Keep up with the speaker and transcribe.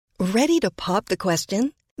Ready to pop the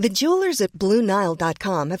question? The jewelers at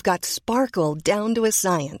BlueNile.com have got sparkle down to a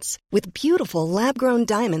science with beautiful lab-grown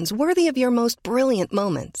diamonds worthy of your most brilliant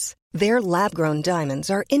moments. Their lab-grown diamonds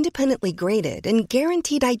are independently graded and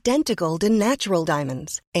guaranteed identical to natural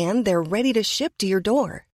diamonds, and they're ready to ship to your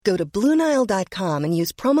door. Go to BlueNile.com and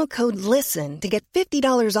use promo code LISTEN to get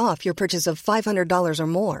 $50 off your purchase of $500 or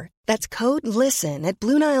more. That's code LISTEN at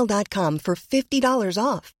BlueNile.com for $50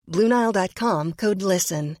 off. BlueNile.com, code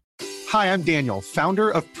LISTEN. Hi, I'm Daniel, founder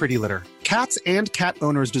of Pretty Litter. Cats and cat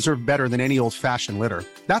owners deserve better than any old-fashioned litter.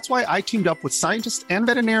 That's why I teamed up with scientists and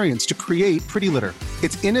veterinarians to create Pretty Litter.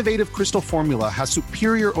 Its innovative crystal formula has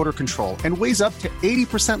superior odor control and weighs up to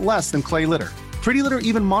 80% less than clay litter. Pretty Litter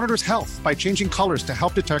even monitors health by changing colors to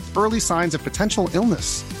help detect early signs of potential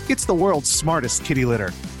illness. It's the world's smartest kitty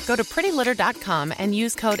litter. Go to prettylitter.com and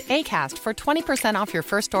use code ACAST for 20% off your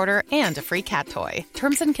first order and a free cat toy.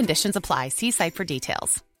 Terms and conditions apply. See site for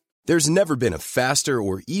details. There's never been a faster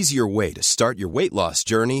or easier way to start your weight loss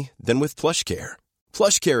journey than with PlushCare.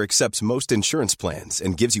 PlushCare accepts most insurance plans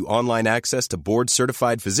and gives you online access to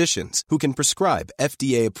board-certified physicians who can prescribe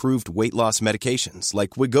FDA-approved weight loss medications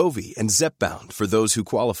like Wegovy and Zepbound for those who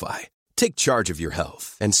qualify. Take charge of your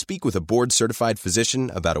health and speak with a board-certified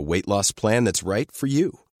physician about a weight loss plan that's right for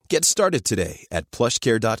you. Get started today at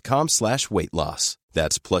plushcare.com/weight loss.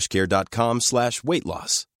 That's plushcare.com/weight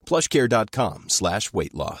loss.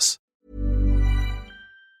 plushcare.com/weight loss.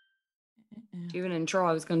 Do you have an intro?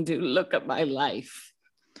 I was going to do look at my life.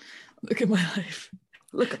 Look at my life.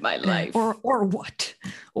 Look at my life. Or what?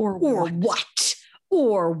 Or what?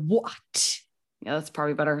 Or what? Yeah, that's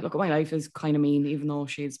probably better. Look at my life is kind of mean, even though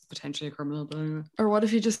she's potentially a criminal. But anyway. Or what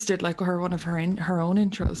if you just did like one of her own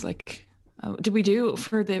intros? Like, did we do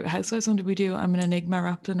for the Housewives one? Did we do I'm an enigma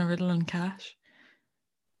wrapped in a riddle and cash?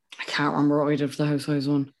 I can't remember what we did for the Housewives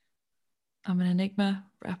one. I'm an enigma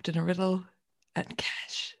wrapped in a riddle and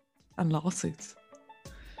cash and lawsuits.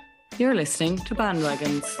 You're listening to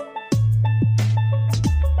Bandwagons.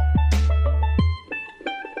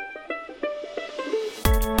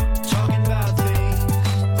 Talking about things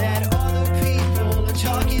that other people are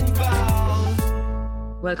talking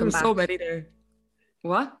about. Welcome back. There were so many there.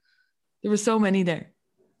 What? There were so many there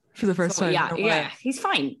for the first time. Yeah, he's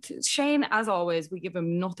fine. Shane, as always, we give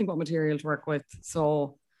him nothing but material to work with,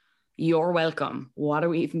 so you're welcome. What are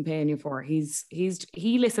we even paying you for? He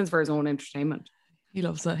listens for his own entertainment. He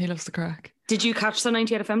loves that. He loves the crack. Did you catch the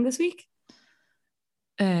 98 FM this week?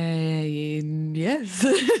 Yes.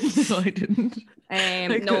 No, I didn't.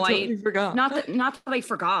 I totally forgot. Not that I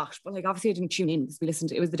forgot, but like obviously I didn't tune in because we listened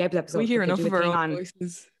to it was the debut episode. We hear enough of our own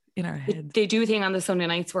voices in our head. They do a thing on the Sunday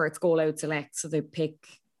nights where it's Go Loud Select, so they pick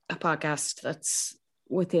a podcast that's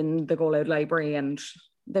within the Go Loud library and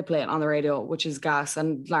they play it on the radio, which is gas.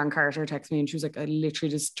 And Lauren Carter texted me and she was like, I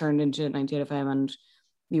literally just turned into 98 FM and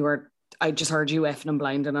I just heard you effing and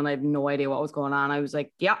blinding and I had no idea what was going on. I was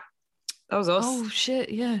like, yeah, that was us. Oh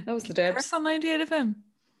shit, yeah. That was the debs. On 98 FM.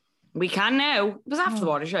 We can now. It was after the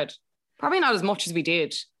watershed. Probably not as much as we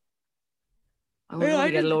did.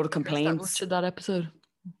 I get a load of complaints. Much of that episode.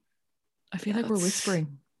 I feel like we're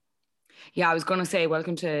whispering. Yeah, I was going to say,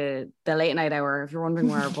 welcome to the late night hour. If you're wondering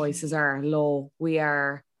where our voices are low, we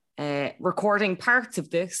are recording parts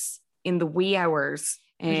of this in the wee hours.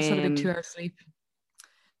 We just had a big 2 hour sleep.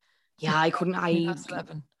 Yeah, I couldn't. I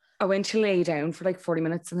went to lay down for like 40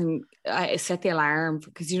 minutes and then I set the alarm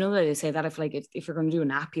because you know that they say that if you're going to do a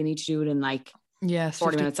nap, you need to do it in like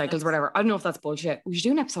 40 minute cycles or whatever. I don't know if that's bullshit. We should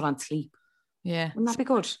do an episode on sleep. Yeah. Wouldn't that be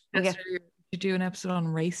good? We should do an episode on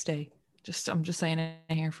race day. I'm just saying it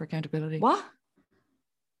here for accountability. What?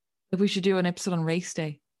 Like we should do an episode on race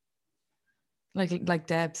day. Like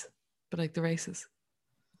Debs, but like the races.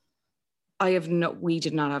 We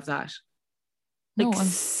did not have that. Like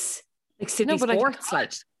Sydney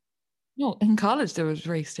sports, No, in college there was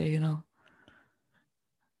race day, you know.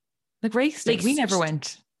 Like race day, we never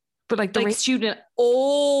went. But like the student.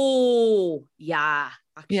 Oh, yeah.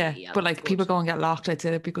 Actually, yeah, but like people go and get locked. I'd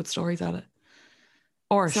say there'd be good stories at it.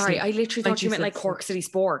 Or sorry, I literally thought you meant like Cork City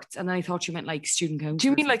Sports, and then I thought you meant like student council. Do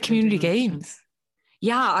you mean like community games?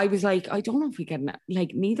 Yeah, I was like, I don't know if we get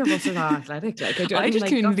like neither of us are that athletic. Like I just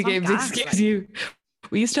community games. Excuse you.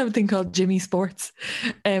 We used to have a thing called Jimmy Sports,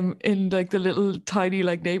 in like the little tiny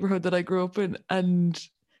like neighborhood that I grew up in, and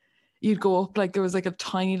you'd go up like there was like a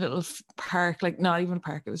tiny little park, like not even a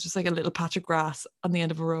park. It was just like a little patch of grass on the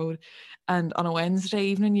end of a road, and on a Wednesday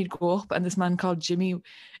evening you'd go up, and this man called Jimmy,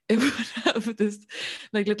 it would have this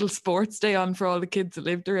like little sports day on for all the kids that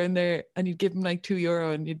lived around there, and you'd give them like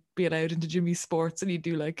 €2 and you'd be allowed into Jimmy's Sports, and you'd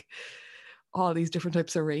do like all these different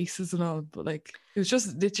types of races and all, but like it was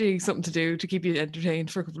just literally something to do to keep you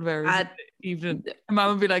entertained for a couple of hours in the evening. And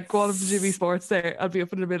Mum would be like, go on to Jimmy Sports there, I'll be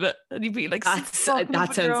up in a minute, and you'd be like, that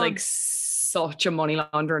sounds like such a money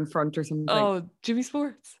laundering front or something. Oh, Jimmy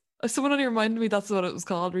Sports. Someone only reminded me that's what it was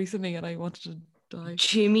called recently, and I wanted to die.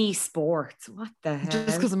 Jimmy Sports, what the hell?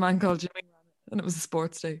 Just because a man called Jimmy, and it was a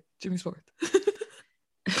sports day. Jimmy Sports.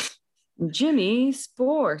 Jimmy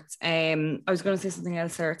Sports. I was going to say something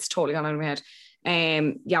else there. It's totally gone out of my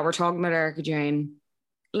head. Yeah, we're talking about Erika Jayne.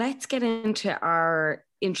 Let's get into our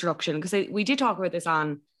introduction, because we did talk about this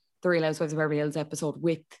on the Real Housewives of Beverly Hills episode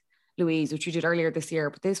with Louise, which we did earlier this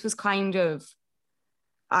year. But this was kind of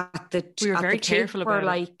we were very careful about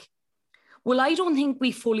like, well, I don't think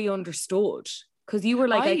we fully understood, because you were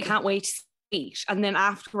like, I can't wait to see it. And then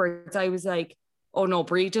afterwards, I was like, oh no,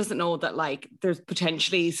 Brie doesn't know that like there's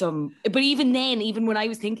potentially some. But even then, even when I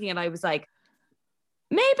was thinking it, I was like,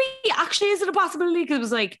 maybe actually is it a possibility? Because it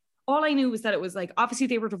was like, all I knew was that it was like, obviously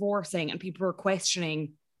they were divorcing and people were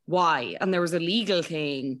questioning why. And there was a legal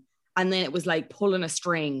thing. And then it was like pulling a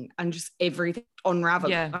string and just everything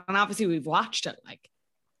unraveled. Yeah. And obviously we've watched it. Like,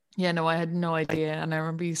 yeah, no, I had no idea. And I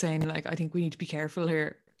remember you saying like, I think we need to be careful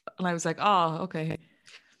here. And I was like, oh, okay.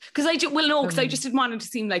 Because I just didn't want it to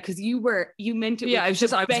seem like, because you meant it. Yeah, I was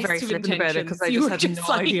very flippant about it, because I just had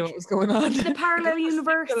no idea what was going on. In a parallel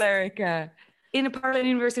universe. Erika. In a parallel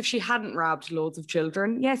universe, if she hadn't robbed loads of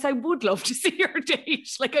children, yes, I would love to see her date.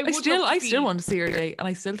 Like I still want to see her date, and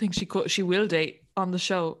I still think she will date on the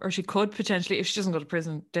show, or she could potentially, if she doesn't go to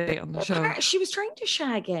prison, date on the show. She was trying to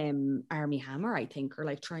shag Armie Hammer, I think, or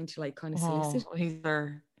like trying to like kind of solicit. He's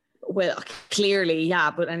there. Well, clearly,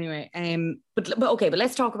 yeah. But anyway, but okay. But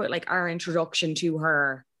let's talk about like our introduction to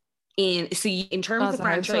her. In terms of the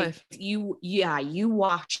franchise, you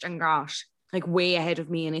watched and got like way ahead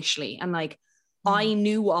of me initially, and like I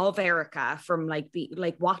knew of Erika from like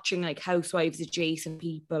watching like Housewives adjacent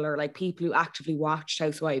people, or like people who actively watched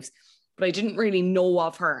Housewives, but I didn't really know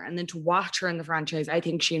of her. And then to watch her in the franchise, I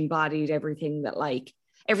think she embodied everything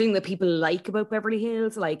that people like about Beverly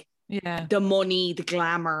Hills, like. Yeah, the money, the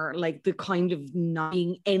glamour, like the kind of not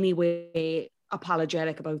being any way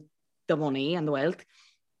apologetic about the money and the wealth.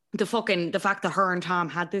 The fact that her and Tom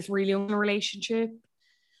had this really young relationship.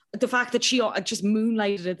 The fact that she just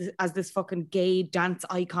moonlighted as this fucking gay dance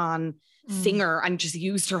icon singer and just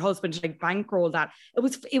used her husband to like bankroll that. It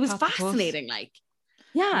was fascinating. Like,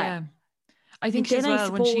 yeah. I think as well,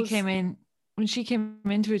 when she came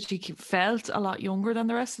into it, she felt a lot younger than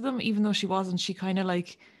the rest of them, even though she wasn't.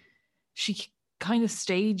 She kind of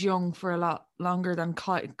stayed young for a lot longer than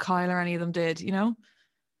Kyle or any of them did, you know?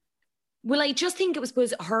 Well, I just think it was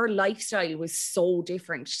because her lifestyle was so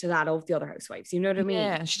different to that of the other housewives. You know what I mean?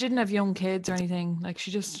 Yeah, she didn't have young kids or anything. Like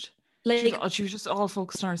she was just all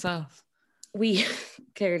focused on herself. We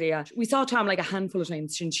saw Tom like a handful of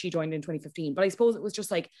times since she joined in 2015, but I suppose it was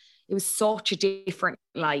just like, it was such a different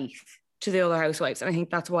life to the other housewives. And I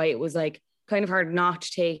think that's why it was like kind of hard not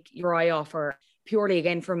to take your eye off her, purely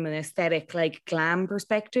again from an aesthetic like glam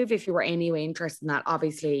perspective, if you were anyway interested in that,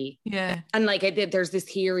 obviously. Yeah. And like there's this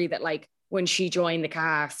theory that like when she joined the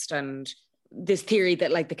cast, and this theory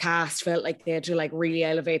that like the cast felt like they had to like really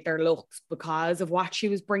elevate their looks because of what she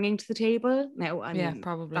was bringing to the table. Now, I mean, yeah,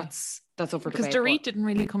 probably that's up for debate. Because Dorit didn't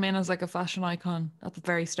really come in as like a fashion icon at the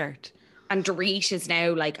very start. And Dorit is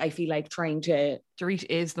now like, I feel like Dorit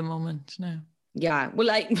is the moment now. Yeah. Well,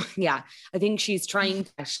 I think she's trying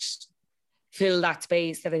to fill that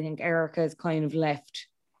space that I think Erika has kind of left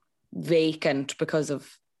vacant because of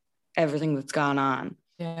everything that's gone on.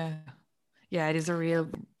 Yeah. Yeah, it is a real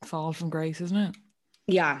fall from grace, isn't it?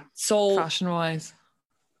 Yeah. So fashion-wise.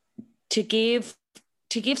 To give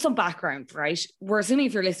some background, right? We're assuming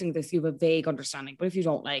if you're listening to this, you have a vague understanding. But if you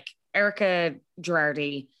don't, like, Erika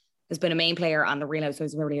Girardi has been a main player on the Real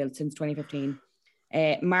Housewives of Beverly Hills since 2015.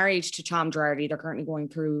 Married to Tom Girardi. They're currently going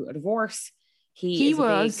through a divorce. He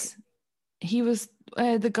was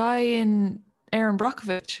the guy in Erin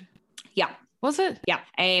Brockovich. Yeah. Was it? Yeah.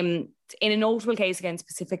 In a notable case against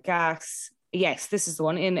Pacific Gas, yes, this is the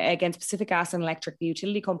one, against Pacific Gas and Electric, the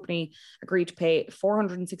utility company agreed to pay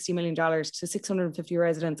 $460 million to 650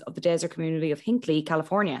 residents of the desert community of Hinckley,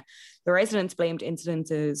 California. The residents blamed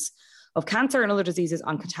incidences of cancer and other diseases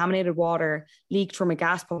on contaminated water leaked from a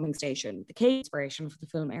gas pumping station. The case inspiration for the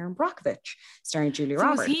film Erin Brockovich, starring Julia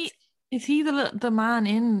Roberts. Is he the man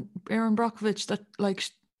in Erin Brockovich that like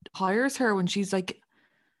hires her when she's like?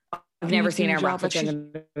 I've never seen Erin Brockovich, I'm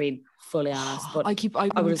going to be fully honest. But I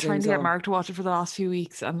was trying to get Mark to watch it for the last few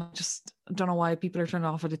weeks, and I just don't know why people are turned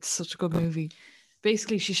off it. It's such a good movie.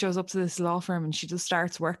 basically she shows up to this law firm and she just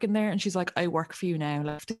starts working there, and she's like, I work for you now,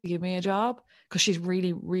 like, to give me a job, because she's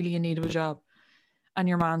really, really in need of a job. And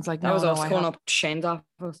your man's like, That was us I going have... up Shane's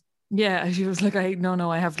office. Yeah, she was like, I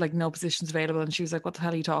have like no positions available. And she was like, what the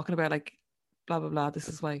hell are you talking about? Like, blah, blah, blah. This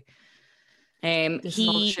is why. This is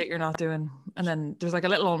all the shit you're not doing. And then there's like a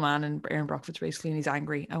little old man in Aaron Brockovich basically, and he's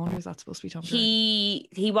angry. I wonder if that's supposed to be Tom Curry.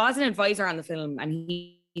 He was an advisor on the film, and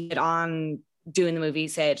he on doing the movie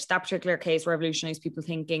said that particular case revolutionized people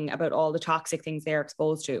thinking about all the toxic things they're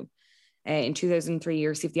exposed to. In 2003, he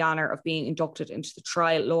received the honor of being inducted into the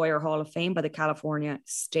Trial Lawyer Hall of Fame by the California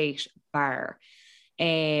State Bar.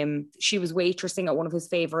 She was waitressing at one of his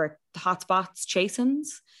favorite hotspots,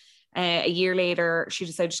 Chasen's. A year later, she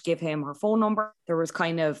decided to give him her phone number. There was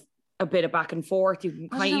kind of a bit of back and forth. You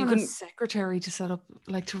can a secretary to set up,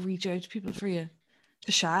 like, to reach out to people for you,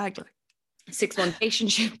 to shag. Like. 6-month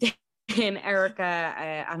relationship. Then Erika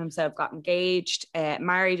and himself got engaged,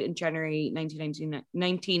 married in January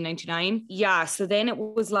 1999. Yeah, so then it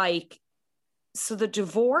was like, so the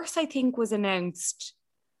divorce, I think, was announced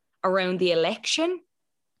around the election.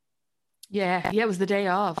 Yeah, it was the day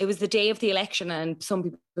of. It was the day of the election, and some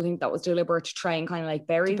people think that was deliberate to try and kind of like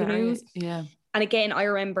bury the news. Yeah. And again, I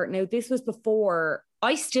remember, now this was before,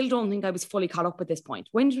 I still don't think I was fully caught up at this point.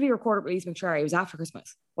 When did we record with Lisa McSherry? It was after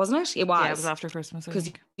Christmas, wasn't it? It was. Yeah, it was after Christmas. Because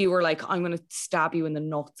you were like, I'm going to stab you in the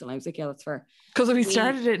nuts. And I was like, yeah, that's fair. Because we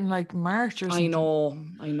started it in like March or something.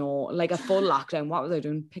 I know. Like a full lockdown. What was I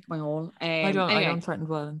doing? Pick my hole. I don't threaten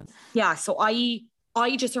violence. Yeah, so I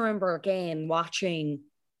just remember again watching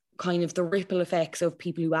kind of the ripple effects of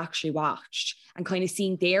people who actually watched and kind of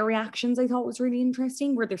seeing their reactions. I thought was really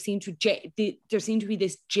interesting, where there seemed to be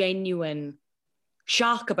this genuine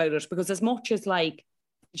shock about it, because as much as like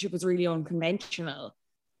it was really unconventional,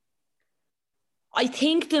 I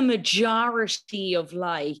think the majority of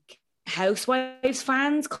like Housewives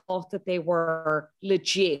fans thought that they were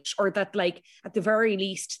legit, or that like at the very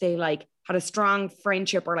least they like had a strong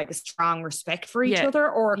friendship or like a strong respect for each other,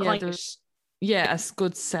 or kind of a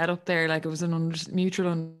good setup there. Like it was an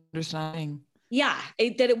mutual understanding. Yeah,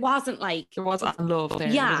 that it wasn't like there wasn't love there.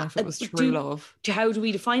 Yeah, I don't know if it was true love. How do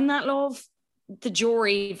we define that love? The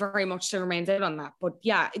jury very much still remains out on that. But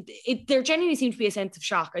yeah, there genuinely seemed to be a sense of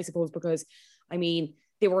shock, I suppose, because I mean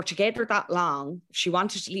they were together that long. If she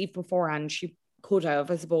wanted to leave beforehand, she could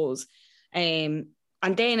have, I suppose. And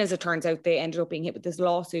then, as it turns out, they ended up being hit with this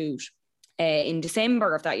lawsuit in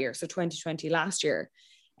December of that year, so 2020, last year.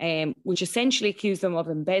 Which essentially accused them of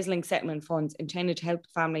embezzling settlement funds intended to help the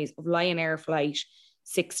families of Lion Air Flight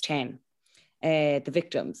 610, the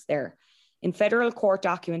victims there. In federal court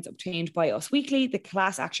documents obtained by Us Weekly, the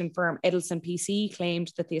class action firm Edelson PC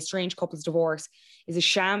claimed that the estranged couple's divorce is a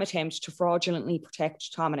sham attempt to fraudulently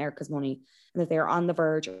protect Tom and Erika's money, and that they are on the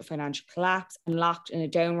verge of financial collapse and locked in a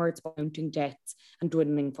downwards mounting debts and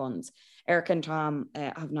dwindling funds. Erika and Tom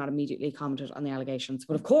have not immediately commented on the allegations.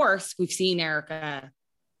 But of course, we've seen Erika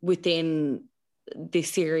within this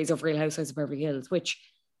series of Real Housewives of Beverly Hills, which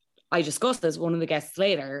I discussed as one of the guests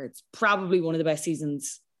later. It's probably one of the best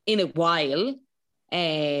seasons in a while.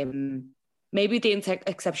 Maybe the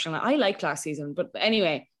exceptional. I liked last season, but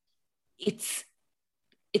anyway, it's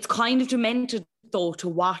kind of demented though to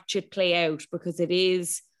watch it play out, because it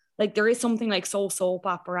is like there is something like so soap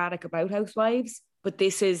operatic about Housewives, but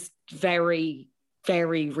this is very,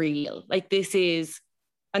 very real. Like this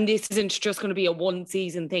isn't just going to be a one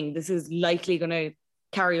season thing. This is likely going to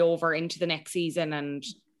carry over into the next season. And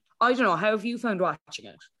I don't know, how have you found watching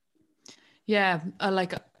it? Yeah,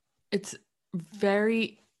 it's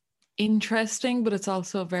very interesting, but it's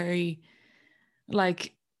also very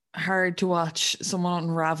like hard to watch someone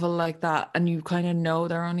unravel like that. And you kind of know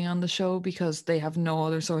they're only on the show because they have no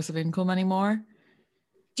other source of income anymore.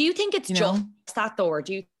 Do you think it's just that though? Or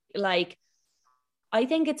do you like, I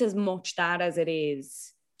think it's as much that as it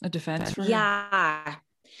is a defense for her. Yeah.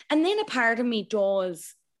 And then a part of me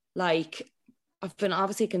does, like, I've been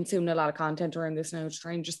obviously consuming a lot of content around this now to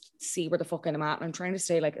try and just see where the fuck I'm at. And I'm trying to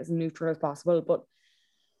stay like as neutral as possible. But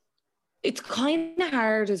it's kind of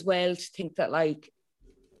hard as well to think that like,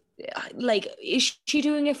 is she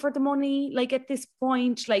doing it for the money? Like at this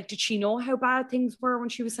point, like, did she know how bad things were when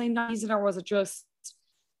she was signed on season, or was it just,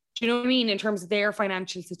 do you know what I mean, in terms of their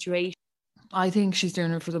financial situation? I think she's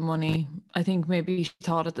doing it for the money. I think maybe she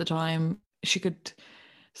thought at the time she could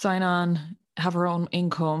sign on, have her own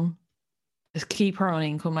income, just keep her own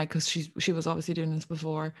income, like, because she was obviously doing this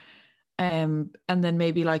before, and then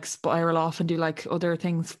maybe like spiral off and do like other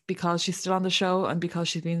things because she's still on the show and because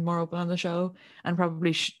she's been more open on the show, and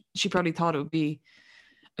probably she probably thought it would be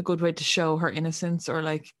a good way to show her innocence, or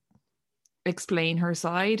like explain her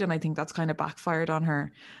side, and I think that's kind of backfired on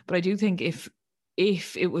her. But I do think if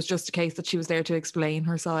it was just a case that she was there to explain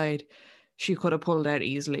her side, she could have pulled out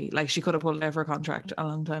easily. Like, she could have pulled out of her contract a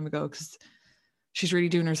long time ago, because she's really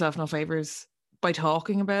doing herself no favors by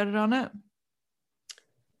talking about it on it.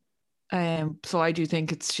 So I do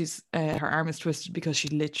think she's her arm is twisted because she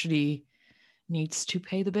literally needs to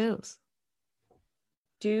pay the bills.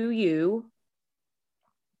 Do you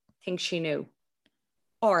think she knew?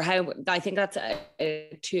 Or how? I think that's an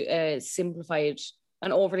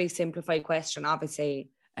overly simplified question, obviously.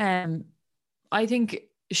 I think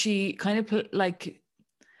she kind of put, like,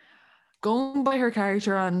 going by her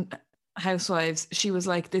character on Housewives, she was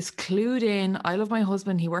like this clued in, I love my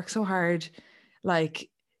husband, he works so hard, like,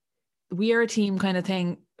 we are a team kind of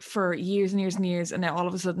thing for years and years and years, and now all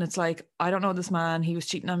of a sudden it's like, I don't know this man, he was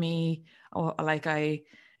cheating on me,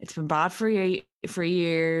 it's been bad for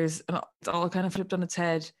years, and it's all kind of flipped on its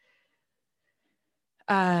head.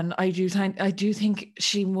 And I do think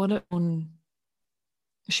she would have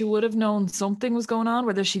known something was going on,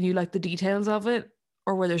 whether she knew, like, the details of it,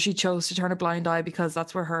 or whether she chose to turn a blind eye because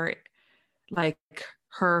that's where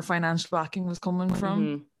her financial backing was coming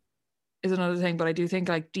from, is another thing. But I do think,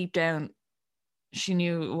 like, deep down, she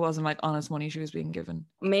knew it wasn't, like, honest money she was being given.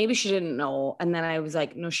 Maybe she didn't know, and then I was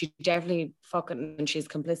like, no, she definitely fucking, and she's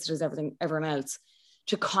complicit as everyone else,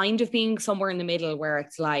 to kind of being somewhere in the middle where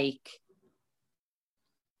it's like,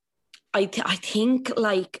 I think,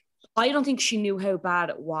 like, I don't think she knew how bad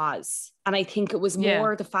it was. And I think it was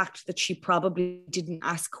more the fact that she probably didn't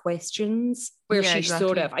ask questions where she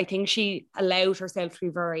sort of, I think she allowed herself to be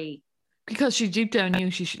very... Because she deep down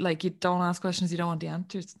knew she should, like, you don't ask questions you don't want the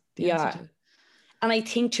answers. Answer to. And I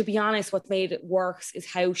think, to be honest, what made it worse is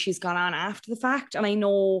how she's gone on after the fact. And I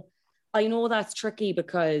know that's tricky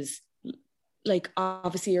because, like,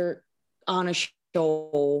 obviously you're on a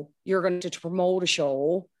show, you're going to promote a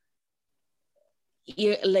show.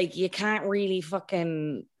 You can't really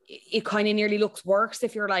fucking, it kind of nearly looks worse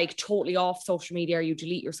if you're, like, totally off social media or you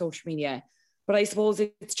delete your social media. But I suppose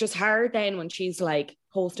it's just hard then when she's, like,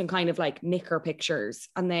 posting kind of, like, knicker pictures,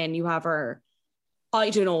 and then you have her,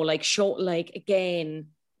 I don't know, like, show, like, again,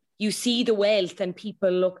 you see the wealth and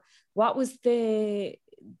people look, what was the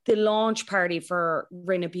launch party for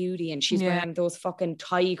Rinna Beauty, and she's wearing those fucking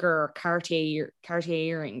tiger Cartier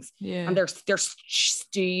earrings, and they're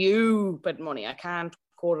stupid money. I can't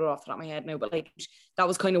quote it off the top of my head now, but, like, that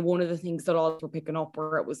was kind of one of the things that all were picking up,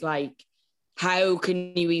 where it was like, how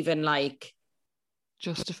can you even, like,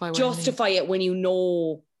 justify it when you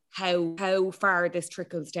know how far this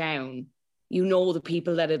trickles down, you know, the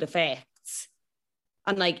people that it affects,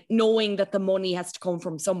 and, like, knowing that the money has to come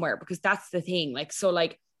from somewhere, because that's the thing. Like, so,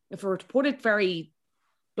 like, if we were to put it very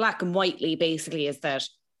black and whitely, basically, is that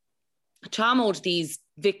Tom owed these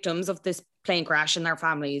victims of this plane crash and their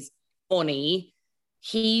families money.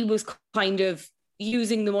 He was kind of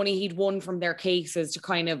using the money he'd won from their cases to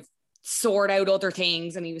kind of sort out other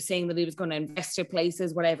things, and he was saying that he was going to invest in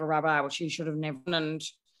places, whatever, blah, blah, which he should have never done, and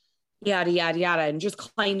yada, yada, yada, and just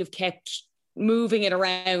kind of kept moving it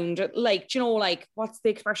around. Like, you know, like, what's the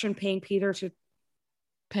expression? Paying Peter to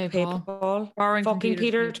pay Paul. Borrowing fucking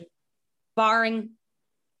Peter. Barring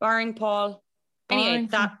Paul. Anyway,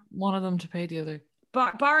 that one of them to pay the other.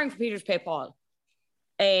 Borrowing for Peter to pay Paul.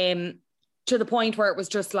 To the point where it was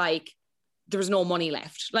just like, there was no money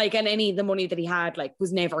left. Like, and any of the money that he had, like,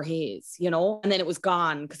 was never his, you know? And then it was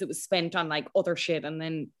gone because it was spent on, like, other shit, and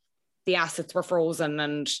then the assets were frozen,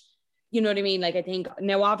 and you know what I mean? Like, I think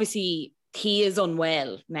now, obviously, he is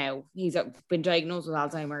unwell now. He's been diagnosed with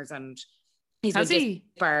Alzheimer's, and he's been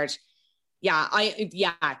disbarred.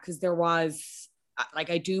 Because there was, like,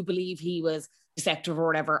 I do believe he was deceptive or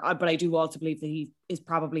whatever, but I do also believe that he is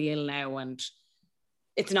probably ill now, and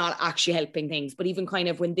it's not actually helping things. But even kind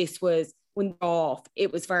of when off,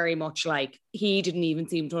 it was very much like he didn't even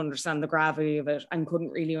seem to understand the gravity of it and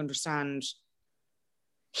couldn't really understand.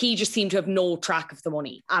 He just seemed to have no track of the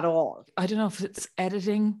money at all. I don't know if it's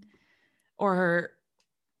editing or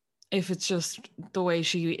if it's just the way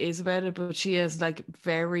she is about it, but she is, like,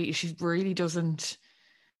 she really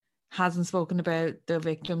hasn't spoken about the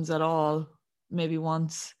victims at all, maybe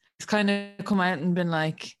once. It's kind of come out and been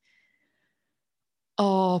like,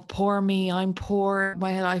 oh, poor me, I'm poor,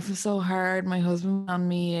 my life is so hard, my husband and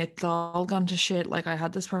me, it's all gone to shit, like, I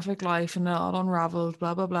had this perfect life and it all unraveled,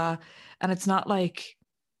 blah, blah, blah. And it's not like,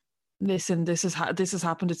 listen, this has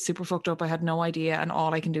happened, it's super fucked up, I had no idea, and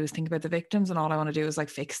all I can do is think about the victims, and all I want to do is, like,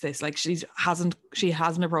 fix this. Like, she hasn't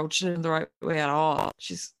approached it in the right way at all.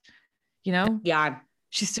 She's, you know,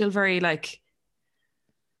 she's still very, like,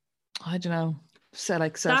 I don't know. so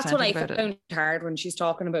like That's what I self-centered about found it. hard when she's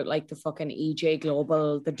talking about like the fucking EJ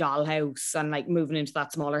Global, the dollhouse, and like moving into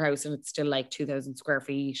that smaller house and it's still like 2,000 square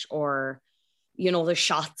feet, or, you know, the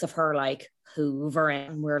shots of her like hoovering,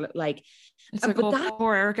 and we're like, It's like, but oh, that,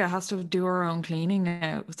 poor Erika has to do her own cleaning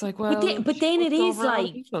now. It's like, well, but she then it looked is over other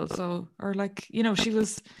like, people, so, or like, you know, she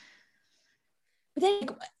was. but then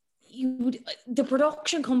the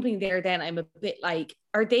production company there, then I'm a bit like,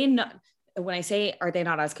 are they not, when I say are they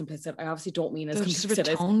not as complicit, I obviously don't mean as They're just a bit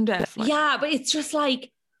complicit as, tone deaf. Like. yeah, but it's just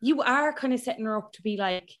like, you are kind of setting her up to be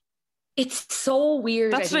like, it's so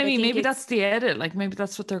weird. That's what I mean. Maybe that's the edit. Like maybe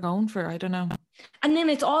that's what they're going for. I don't know. And then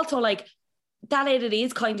it's also like, that edit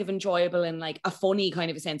is kind of enjoyable in like a funny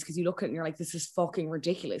kind of a sense, because you look at it and you're like, this is fucking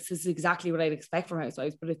ridiculous. This is exactly what I'd expect from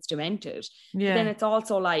Housewives, but it's demented. Yeah. But then it's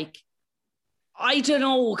also like, I don't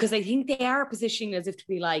know, because I think they are positioning as if to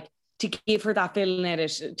be like, to give her that villain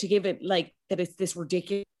edit, to give it like that it's this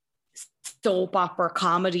ridiculous soap opera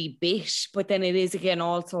comedy bit. But then it is again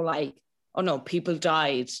also like, oh no, people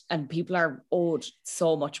died and people are owed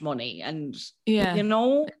so much money. And, yeah, you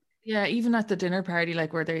know? Yeah, even at the dinner party,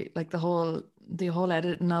 like where they like the whole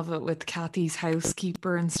editing of it with Kathy's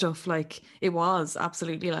housekeeper and stuff, like it was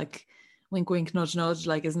absolutely like wink wink nudge nudge,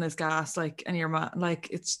 like isn't this gas, like, and you're like,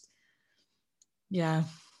 it's, yeah.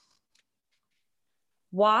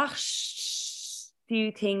 What do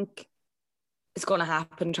you think is going to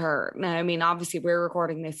happen to her now? I mean, obviously we're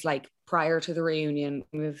recording this like prior to the reunion,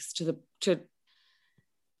 moves to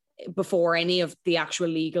before any of the actual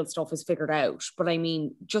legal stuff is figured out. But I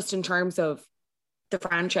mean, just in terms of the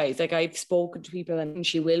franchise, like I've spoken to people and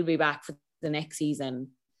she will be back for the next season.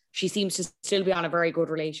 She seems to still be on a very good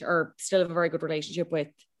relationship with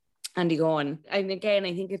Andy Cohen. And again,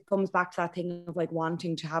 I think it comes back to that thing of like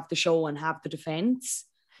wanting to have the show and have the defense,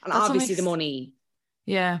 and that's obviously the money.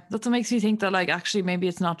 Yeah, that's what makes me think that like actually maybe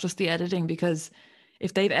it's not just the editing, because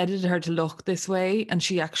if they've edited her to look this way and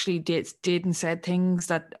she actually did and said things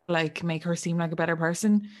that like make her seem like a better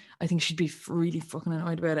person, I think she'd be really fucking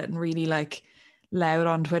annoyed about it and really like loud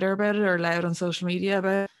on Twitter about it or loud on social media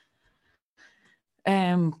about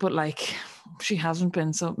it. But like she hasn't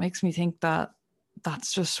been, so it makes me think that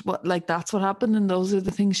that's just that's what happened and those are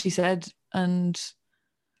the things she said. And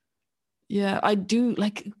yeah, I do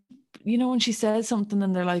like, you know, when she says something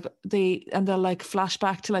and they'll like flash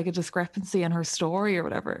back to like a discrepancy in her story or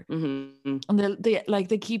whatever. Mm-hmm. And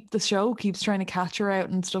they keep, the show keeps trying to catch her out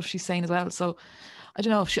and stuff she's saying as well. So I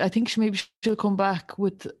don't know if I think maybe she'll come back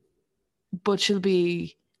but she'll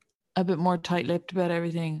be a bit more tight-lipped about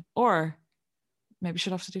everything, or maybe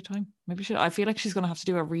she'll have to do time. I feel like she's going to have to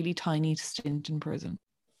do a really tiny stint in prison.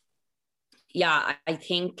 Yeah, I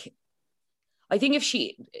think if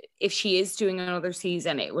she is doing another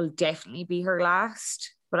season, it will definitely be her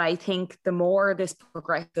last. But I think the more this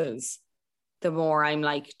progresses, the more I'm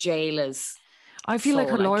like, jail is. I feel like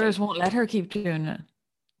her lawyers won't let her keep doing it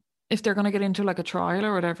if they're going to get into like a trial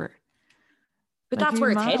or whatever. But like, that's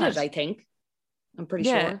where it's headed, I think. I'm pretty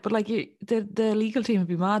sure. Yeah, but like the legal team would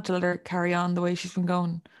be mad to let her carry on the way she's been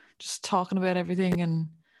going, just talking about everything and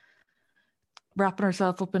wrapping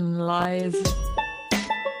herself up in lies.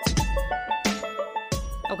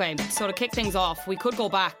 Okay, so to kick things off, we could go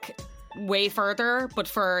back way further, but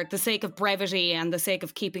for the sake of brevity and the sake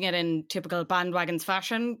of keeping it in typical bandwagons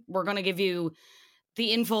fashion, we're going to give you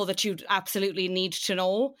the info that you absolutely need to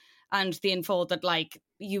know and the info that like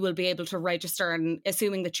you will be able to register, and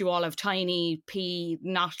assuming that you all have tiny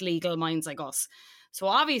not legal minds like us. So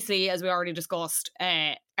obviously, as we already discussed,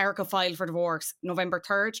 Erika filed for divorce November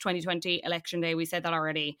 3rd, 2020, election day. We said that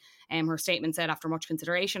already. Her statement said, after much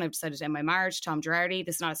consideration, I've decided to end my marriage to Tom Girardi.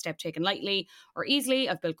 This is not a step taken lightly or easily.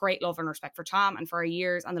 I've built great love and respect for Tom and for our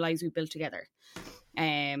years and the lives we've built together.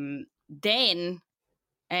 Then,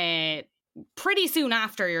 pretty soon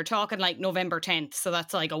after, you're talking like November 10th. So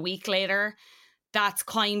that's like a week later. That's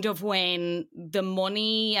kind of when the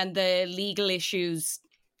money and the legal issues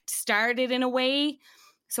started in a way.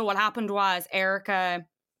 So what happened was Erika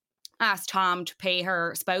asked Tom to pay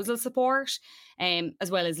her spousal support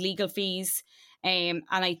as well as legal fees. And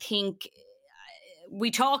I think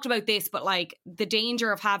we talked about this, but like the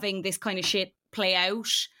danger of having this kind of shit play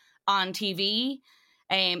out on TV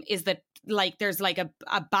is that like there's like a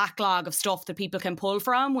backlog of stuff that people can pull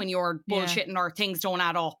from when you're bullshitting or things don't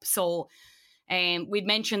add up. So we'd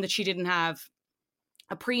mentioned that she didn't have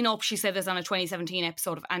a prenup. She said this on a 2017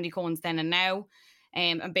 episode of Andy Cohen's Then and Now,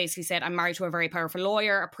 and basically said, I'm married to a very powerful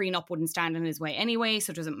lawyer. A prenup wouldn't stand in his way anyway,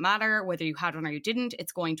 so it doesn't matter whether you had one or you didn't.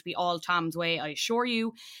 It's going to be all Tom's way, I assure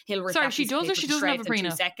you. He'll rip. Sorry, she does or she doesn't have a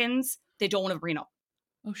prenup? 2 seconds. They don't have a prenup.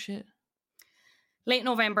 Oh shit. Late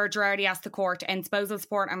November, Girardi asked the court to end spousal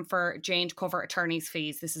support and for Jayne to cover attorney's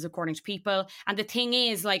fees. This is according to People. And the thing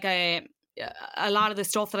is, like, a lot of the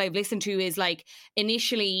stuff that I've listened to is, like,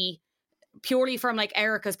 initially, purely from, like,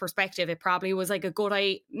 Erika's perspective, it probably was, like,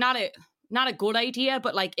 not a good idea,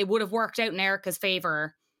 but, like, it would have worked out in Erika's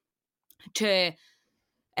favour to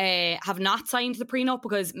have not signed the prenup,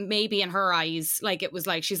 because maybe in her eyes, like, it was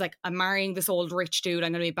like, she's like, I'm marrying this old rich dude,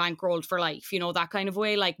 I'm going to be bankrolled for life, you know, that kind of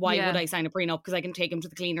way. Like, why would I sign a prenup? Because I can take him to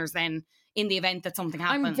the cleaners then in the event that something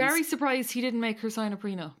happens. I'm very surprised he didn't make her sign a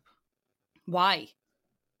prenup. Why?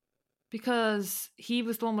 Because he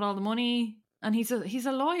was the one with all the money, and he's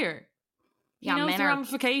a lawyer. He knows the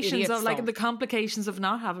ramifications of, like, the complications of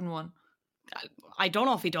not having one. I don't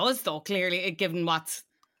know if he does, though, clearly, given what's,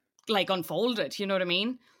 like, unfolded, you know what I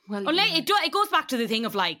mean? Well, it goes back to the thing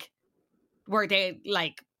of, like, where they,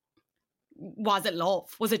 like, was it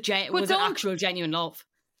love? Was it actual genuine love?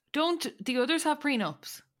 Don't the others have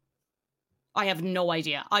prenups? I have no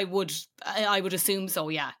idea. I would assume so,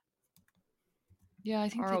 yeah. Yeah, I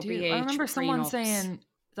think ROBH they do. I remember someone prenups. saying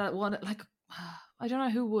that one, like, I don't know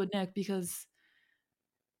who would now, because,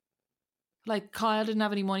 like, Kyle didn't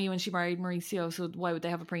have any money when she married Mauricio, so why would they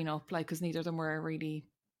have a prenup? Like, because neither of them were really,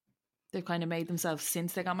 they've kind of made themselves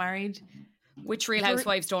since they got married. Which Real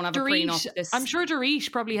Housewives don't have a prenup? I'm sure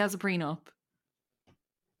Dorit probably has a prenup.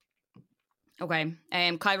 Okay.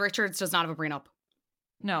 Kyle Richards does not have a prenup,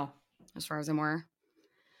 No. as far as I'm aware.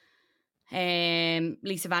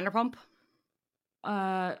 Lisa Vanderpump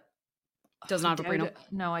does not have a prenup.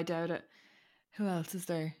 No, I doubt it. Who else is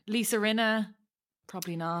there? Lisa Rinna,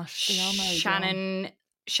 probably not. They all married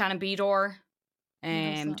Shannon Beador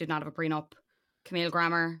did not have a prenup. Camille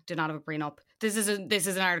Grammer did not have a prenup. This is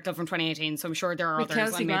an article from 2018, so I'm sure there are With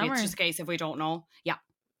others. Kelsey And maybe Grammer. it's just a case if we don't know. Yeah.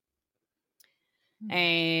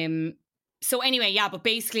 So anyway, yeah, but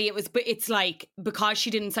basically it's like, because she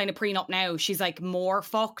didn't sign a prenup now, she's like more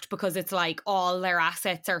fucked, because it's like all their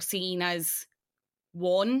assets are seen as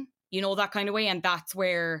one, you know, that kind of way. And that's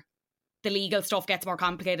where the legal stuff gets more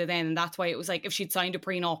complicated then. And that's why it was like, if she'd signed a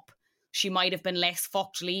prenup, she might have been less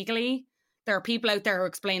fucked legally. There are people out there who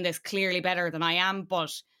explain this clearly better than I am.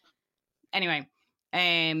 But anyway,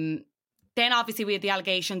 then obviously we had the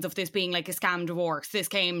allegations of this being like a scam divorce. This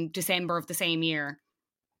came December of the same year.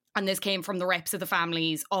 And this came from the reps of the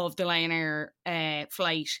families of the Lion Air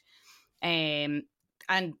flight. And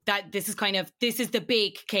that this is the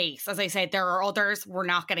big case. As I said, there are others. We're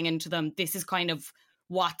not getting into them. This is kind of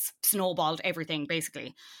what's snowballed everything,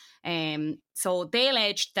 basically. So they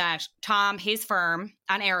alleged that Tom, his firm,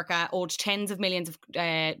 and Erika owed tens of millions of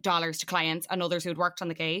dollars to clients and others who had worked on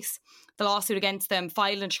the case. The lawsuit against them,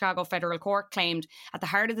 filed in Chicago federal court, claimed at the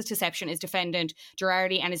heart of the deception is defendant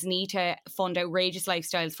Girardi and his need to fund outrageous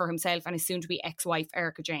lifestyles for himself and his soon-to-be ex-wife,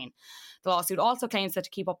 Erika Jayne. The lawsuit also claims that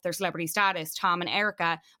to keep up their celebrity status, Tom and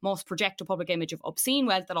Erika must project a public image of obscene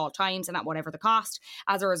wealth at all times and at whatever the cost.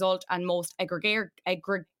 As a result, and most egregiously,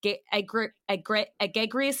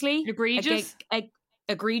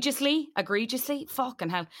 fucking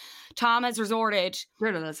hell, Tom has resorted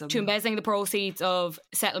to embezzling the proceeds of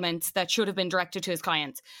settlements that should have been directed to his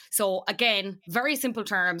clients. So again, very simple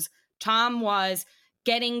terms, Tom was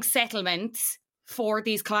getting settlements for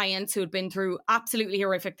these clients who had been through absolutely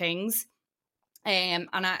horrific things, and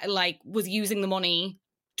was using the money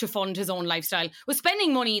to fund his own lifestyle, was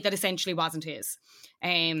spending money that essentially wasn't his.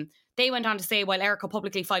 They went on to say, while Erika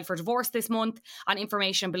publicly filed for divorce this month on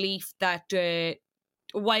information and belief that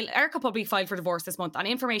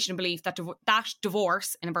that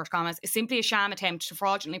divorce, in inverted commas, is simply a sham attempt to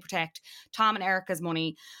fraudulently protect Tom and Erika's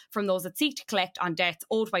money from those that seek to collect on debts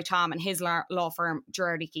owed by Tom and his law firm,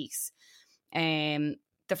 Girardi Keese.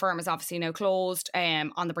 The firm is obviously now closed,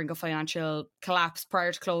 on the brink of financial collapse.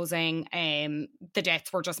 Prior to closing, the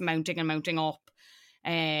debts were just mounting and mounting up.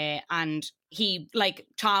 And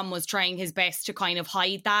Tom was trying his best to kind of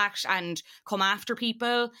hide that and come after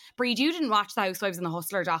people. Breed, you didn't watch the Housewives and the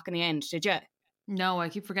Hustler doc in the end, did you? No, I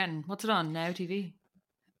keep forgetting. What's it on now? TV?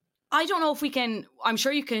 I don't know if we can. I'm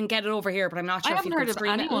sure you can get it over here, but I'm not sure. I haven't heard of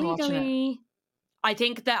anyone watching it. I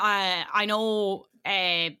think that I know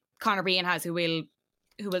Conor Behan has, who will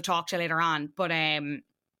talk to later on, but I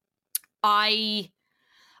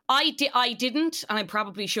didn't, and I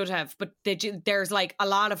probably should have, but there's like a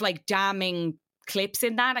lot of like damning clips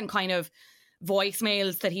in that and kind of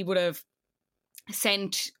voicemails that he would have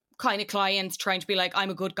sent kind of clients trying to be like,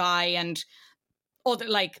 I'm a good guy, and other,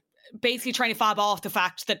 like, basically trying to fob off the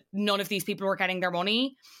fact that none of these people were getting their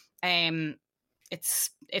money.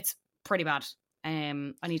 It's pretty bad.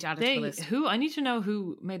 I need to add it to the list. I need to know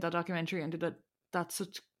who made that documentary and did that's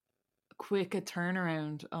such quick a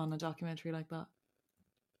turnaround on a documentary like that.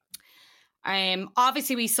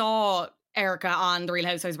 Obviously, we saw Erika on The Real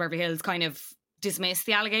Housewives of Beverly Hills kind of dismiss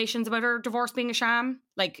the allegations about her divorce being a sham.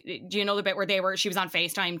 Like, do you know the bit where she was on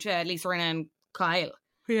FaceTime to Lisa Rinna and Kyle?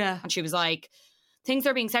 Yeah. And she was like, things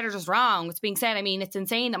are being said are just wrong. It's being said, I mean, it's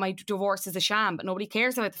insane that my divorce is a sham, but nobody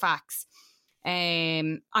cares about the facts.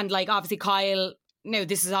 And like, obviously Kyle, no,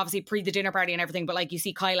 this is obviously pre the dinner party and everything, but like you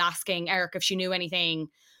see Kyle asking Erika if she knew anything.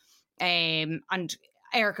 And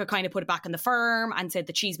Erika kind of put it back on the firm and said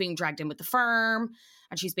that she's being dragged in with the firm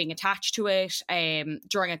and she's being attached to it.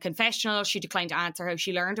 During a confessional, she declined to answer how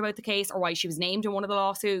she learned about the case or why she was named in one of the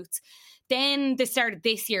lawsuits. Then this started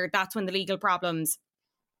this year. That's when the legal problems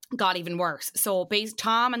got even worse. So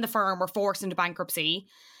Tom and the firm were forced into bankruptcy.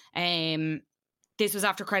 This was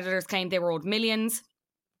after creditors claimed they were owed millions.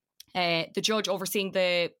 The judge overseeing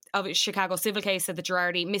the Chicago civil case said that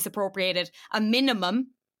Girardi misappropriated a minimum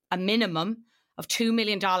of $2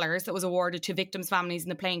 million that was awarded to victims' families in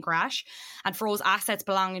the plane crash and froze assets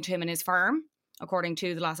belonging to him and his firm, according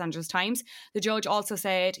to the Los Angeles Times. The judge also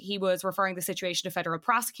said he was referring the situation to federal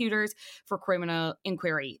prosecutors for criminal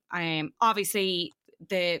inquiry. Obviously,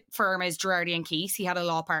 the firm is Girardi and Keese. He had a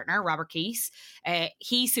law partner, Robert Keese.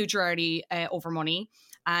 He sued Girardi over money,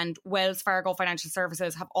 and Wells Fargo Financial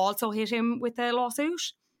Services have also hit him with a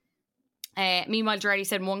lawsuit. Meanwhile, Girardi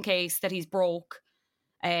said in one case that he's broke,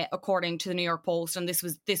 according to the New York Post, and this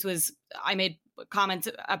was I made comments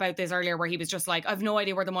about this earlier where he was just like, I've no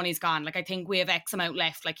idea where the money's gone. Like, I think we have X amount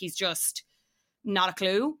left. Like, he's just not a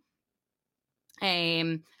clue.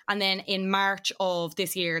 And then in March of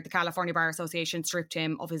this year, the California Bar Association stripped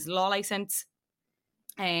him of his law license.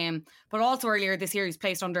 But also earlier this year, he's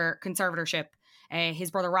placed under conservatorship.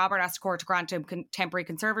 His brother Robert asked the court to grant him temporary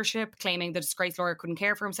conservatorship, claiming the disgraced lawyer couldn't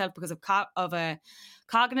care for himself because of a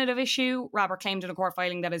cognitive issue. Robert claimed in a court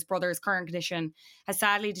filing that his brother's current condition has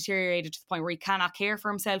sadly deteriorated to the point where he cannot care for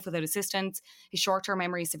himself without assistance. His short-term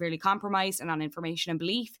memory is severely compromised and on information and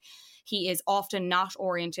belief. He is often not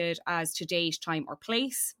oriented as to date, time or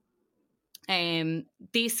place.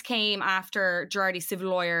 This came after Girardi's civil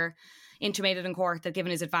lawyer intimated in court that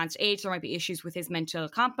given his advanced age, there might be issues with his mental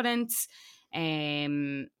competence.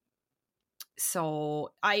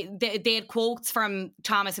 So they had quotes from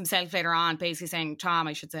Thomas himself later on, basically saying, Tom,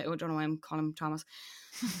 I should say, I don't know why I'm calling him Thomas,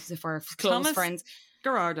 as if we're close Thomas friends.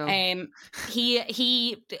 Gerardo.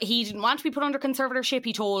 He didn't want to be put under conservatorship.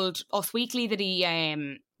 He told Us Weekly that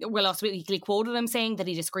Us Weekly quoted him saying that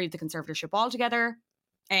he disagreed with the conservatorship altogether.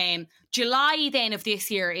 July then of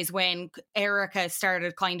this year is when Erika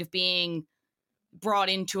started kind of being brought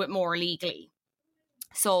into it more legally.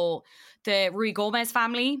 So the Ruy Gomez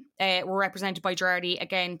family were represented by Girardi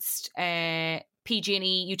against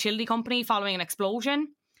PG&E Utility Company following an explosion.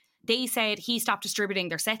 They said he stopped distributing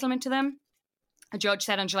their settlement to them. A judge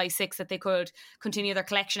said on July 6th that they could continue their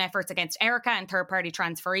collection efforts against Erika and third-party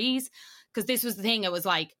transferees. Because this was the thing, it was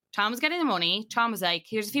like, Tom was getting the money. Tom was like,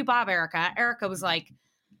 here's a few bob, Erika. Erika was like,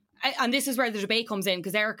 and this is where the debate comes in,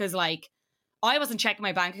 because Erika's like, I wasn't checking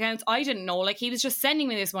my bank accounts. I didn't know. Like, he was just sending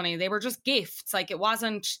me this money. They were just gifts. Like, it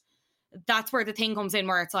wasn't... That's where the thing comes in,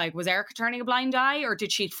 where it's like, was Erika turning a blind eye, or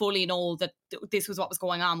did she fully know that this was what was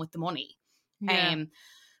going on with the money? Yeah.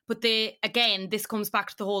 But again, this comes back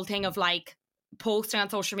to the whole thing of like posting on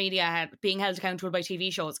social media, being held accountable by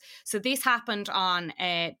TV shows. So this happened on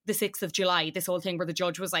the 6th of July, this whole thing where the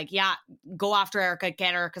judge was like, yeah, go after Erika,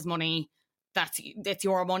 get Erika's money. It's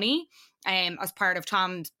your money, as part of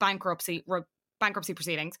Tom's bankruptcy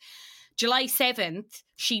proceedings. July 7th,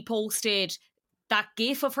 she posted that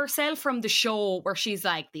gif of herself from the show where she's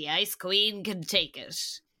like, the Ice Queen can take it.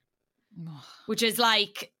 Which is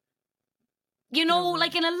like, you know,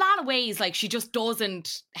 like in a lot of ways, like she just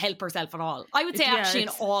doesn't help herself at all. I would say actually in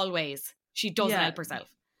all ways, she doesn't help herself.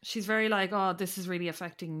 She's very like, oh, this is really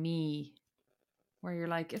affecting me. Where you're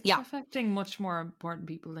like, it's affecting much more important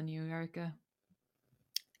people than you, Erika.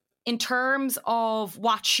 In terms of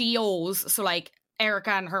what she owes, so like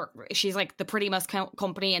Erika and she's like the Pretty Mess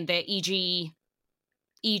company and the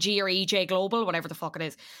EG or EJ Global, whatever the fuck it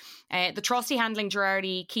is. The trustee handling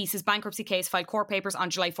Girardi Keese's bankruptcy case filed court papers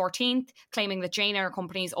on July 14th, claiming that Jayne and her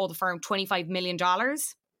companies owe the firm $25 million.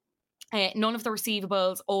 None of the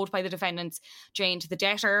receivables owed by the defendants, Jayne to the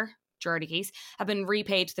debtor, Girardi Keese, have been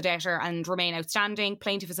repaid to the debtor and remain outstanding.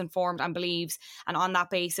 Plaintiff is informed and believes, and on that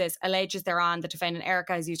basis alleges thereon the defendant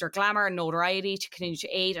Erika has used her glamour and notoriety to continue to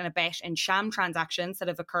aid and abet in sham transactions that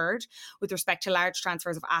have occurred with respect to large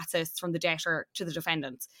transfers of assets from the debtor to the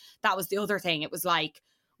defendants. That was the other thing. It was like,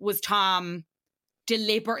 was Tom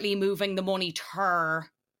deliberately moving the money to her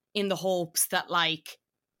in the hopes that like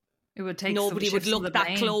it would take nobody would look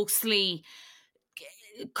that closely?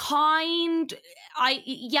 But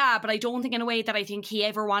I don't think in a way that I think he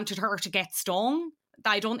ever wanted her to get stung.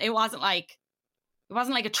 It wasn't like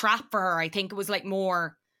a trap for her. I think it was like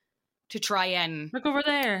more to try and look over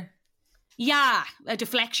there. Yeah, a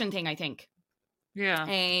deflection thing, I think. Yeah.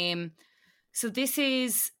 So this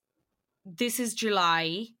is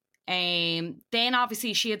July. Then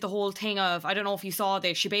obviously she had the whole thing of, I don't know if you saw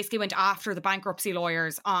this, she basically went after the bankruptcy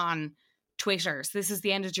lawyers on Twitter. So this is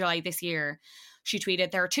the end of July this year. She tweeted,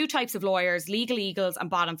 there are two types of lawyers, legal eagles and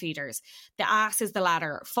bottom feeders. The ass is the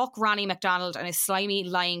latter. Fuck Ronnie McDonald and his slimy,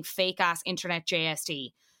 lying, fake-ass internet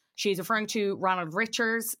JST. She's referring to Ronald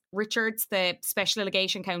Richards, the Special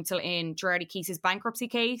Litigation Counsel in Girardi Keese's bankruptcy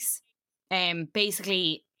case.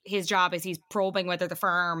 Basically, his job is he's probing whether the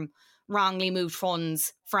firm wrongly moved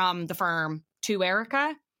funds from the firm to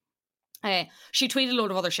Erika. She tweeted a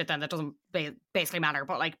load of other shit then that doesn't basically matter,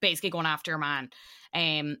 but like basically going after your man.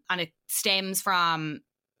 And it stems from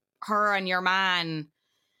her and your man.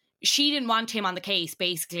 She didn't want him on the case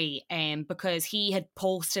basically because he had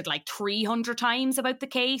posted like 300 times about the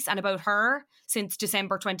case and about her since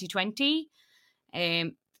December 2020.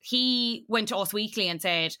 He went to Us Weekly and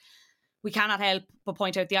said, we cannot help but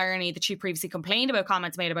point out the irony that she previously complained about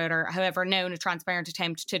comments made about her. However, now in a transparent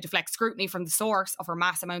attempt to deflect scrutiny from the source of her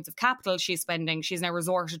mass amounts of capital she's spending, she's now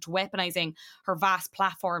resorted to weaponizing her vast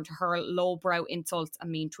platform to her lowbrow insults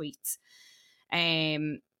and mean tweets.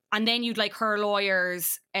 And then you'd like her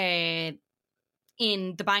lawyers in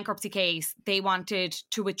the bankruptcy case, they wanted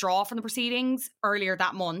to withdraw from the proceedings earlier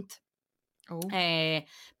that month.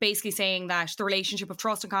 Basically saying that the relationship of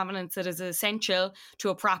trust and confidence that is essential to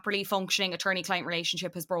a properly functioning attorney-client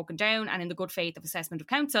relationship has broken down, and in the good faith of assessment of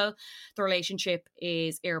counsel, the relationship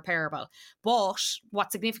is irreparable. But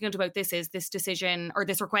what's significant about this is this decision, or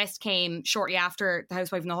this request, came shortly after the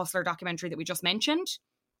Housewife and the Hustler documentary that we just mentioned.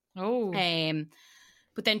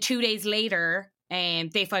 But then 2 days later,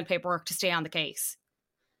 they filed paperwork to stay on the case.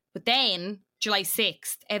 But then, July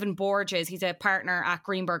 6th, Evan Borges, he's a partner at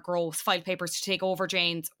Greenberg Gross, filed papers to take over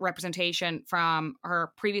Jayne's representation from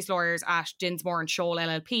her previous lawyers at Dinsmore and Scholl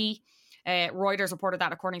LLP. Reuters reported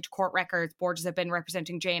that according to court records, Borges had been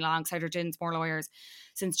representing Jayne alongside her Dinsmore lawyers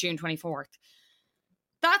since June 24th.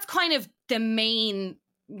 That's kind of the main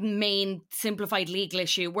simplified legal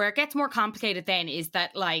issue. Where it gets more complicated then is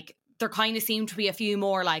that, like, there kind of seem to be a few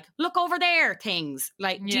more, like, look over there things.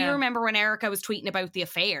 Like, do you remember when Erika was tweeting about the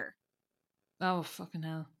affair? Oh, fucking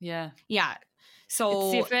hell. Yeah. Yeah. So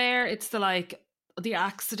it's the affair, it's the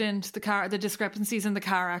accident, the discrepancies in the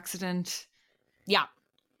car accident. Yeah.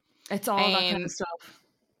 It's all that kind of stuff.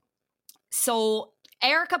 So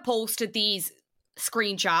Erika posted these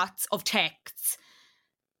screenshots of texts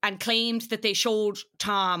and claimed that they showed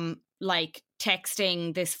Tom, like,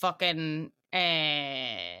 texting this fucking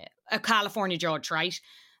a California judge, right?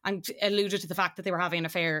 And alluded to the fact that they were having an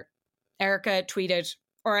affair. Erika tweeted,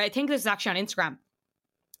 or I think this is actually on Instagram,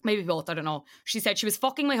 maybe both, I don't know. She said she was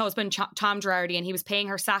fucking my husband, Tom Girardi, and he was paying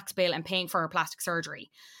her Saks bill and paying for her plastic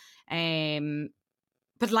surgery.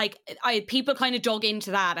 But like, people kind of dug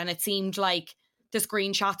into that, and it seemed like the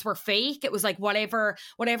screenshots were fake. It was like whatever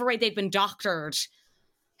way they'd been doctored.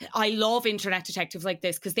 I love internet detectives like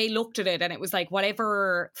this because they looked at it and it was like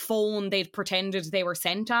whatever phone they'd pretended they were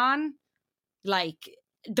sent on, like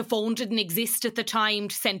the phone didn't exist at the time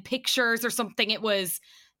to send pictures or something. It was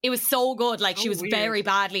so good. Like, she was weird. Very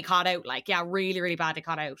badly caught out. Like, yeah, really, really badly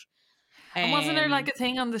caught out. And wasn't there like a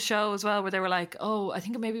thing on the show as well where they were like, oh, I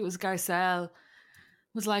think maybe it was Garcelle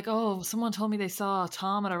was like, oh, someone told me they saw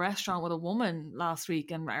Tom at a restaurant with a woman last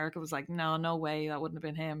week, and Erika was like, no way, that wouldn't have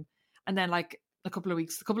been him. And then like a couple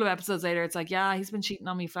of episodes later, it's like, yeah, he's been cheating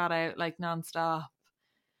on me flat out, like nonstop.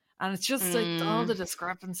 And it's just like all the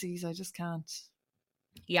discrepancies. I just can't.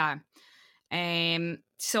 Yeah.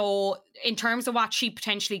 So in terms of what she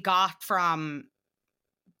potentially got from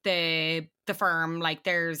the firm, like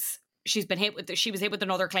she was hit with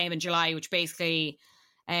another claim in July, which basically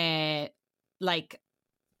said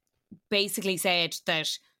that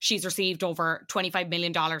she's received over $25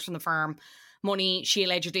 million from the firm, money she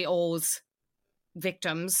allegedly owes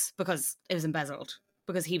victims because it was embezzled,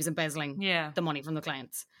 because he was embezzling the money from the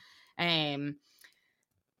clients.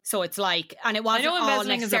 So it's like, and it wasn't all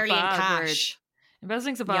necessarily in cash.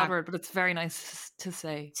 Embezzling's a bad word, but it's very nice to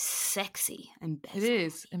say. Sexy. Embezzling. It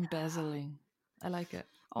is. Embezzling. I like it.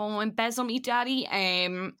 Oh, embezzle me, daddy.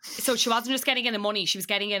 So she wasn't just getting in the money. She was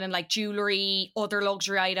getting it in like jewellery, other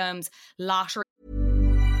luxury items, lottery.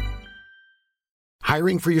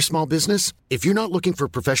 Hiring for your small business? If you're not looking for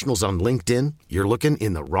professionals on LinkedIn, you're looking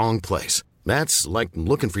in the wrong place. That's like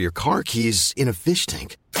looking for your car keys in a fish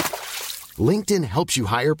tank. LinkedIn helps you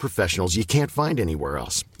hire professionals you can't find anywhere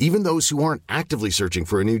else, even those who aren't actively searching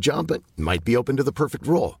for a new job but might be open to the perfect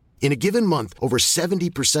role. In a given month, over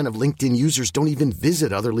 70% of LinkedIn users don't even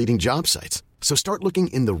visit other leading job sites. So start looking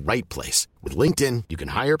in the right place. With LinkedIn, you can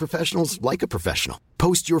hire professionals like a professional.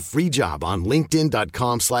 Post your free job on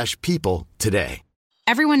linkedin.com/people today.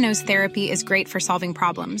 Everyone knows therapy is great for solving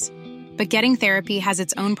problems, but getting therapy has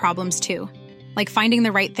its own problems too, like finding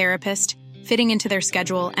the right therapist, fitting into their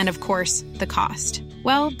schedule, and of course, the cost.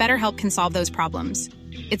 Well, BetterHelp can solve those problems.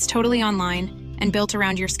 It's totally online and built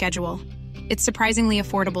around your schedule. It's surprisingly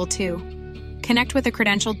affordable too. Connect with a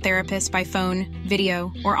credentialed therapist by phone,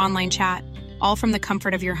 video, or online chat, all from the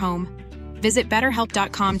comfort of your home. Visit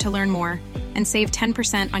BetterHelp.com to learn more and save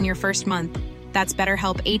 10% on your first month. That's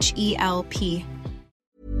BetterHelp, H-E-L-P.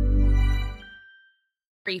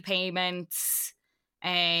 Repayments.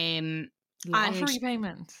 Lottery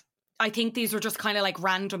payments. I think these were just kind of like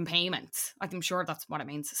random payments. I'm sure that's what it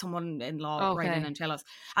means. Someone in law write in and tell us.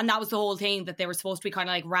 And that was the whole thing, that they were supposed to be kind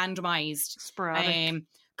of like randomized. Sporadic.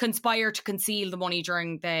 Conspire to conceal the money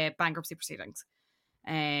during the bankruptcy proceedings.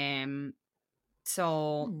 A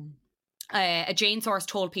Jayne source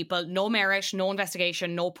told People, no merit, no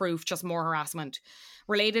investigation, no proof, just more harassment.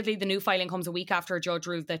 Relatedly, the new filing comes a week after a judge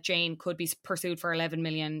ruled that Jayne could be pursued for $11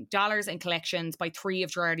 million in collections by 3 of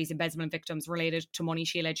Girardi's embezzlement victims related to money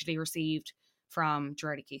she allegedly received from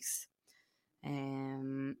Girardi Keys.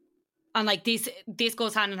 And like this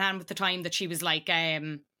goes hand in hand with the time that she was like,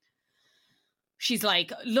 she's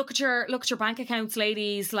like, look at your bank accounts,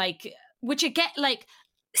 ladies, like, which you get like.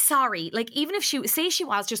 Sorry, like, even if she was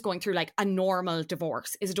just going through like a normal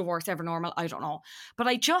divorce, is a divorce ever normal? I don't know. But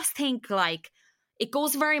I just think like it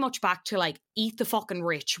goes very much back to like, eat the fucking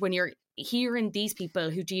rich, when you're hearing these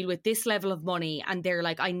people who deal with this level of money and they're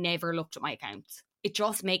like, I never looked at my accounts. It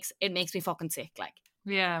just makes me fucking sick. Like,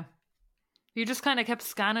 yeah, you just kind of kept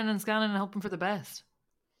scanning and hoping for the best.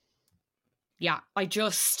 Yeah, I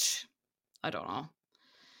don't know.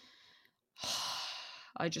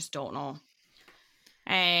 I just don't know.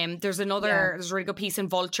 There's a really good piece in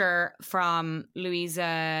Vulture from Louis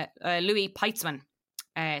Peitzman.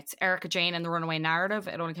 It's Erika, Jayne and the Runaway Narrative.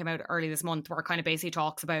 It only came out early this month, where it kind of basically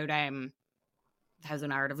talks about how the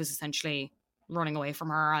narrative is essentially running away from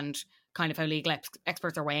her, and kind of how legal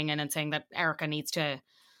experts are weighing in and saying that Erika needs to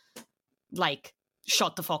like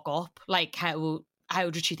shut the fuck up. Like, how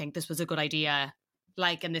did she think this was a good idea?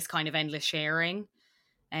 Like, in this kind of endless sharing.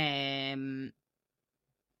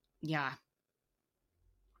 Yeah.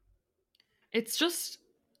 It's just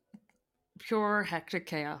pure hectic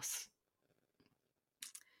chaos.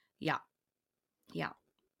 Yeah.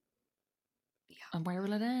 And where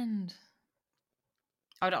will it end?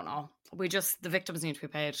 I don't know. The victims need to be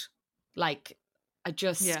paid. Like, I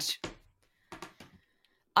don't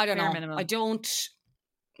Bare know. minimum. I don't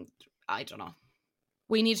know.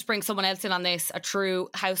 We need to bring someone else in on this. A true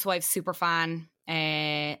Housewives super fan.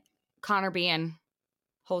 Conor Behan,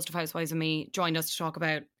 host of Housewives and Me, joined us to talk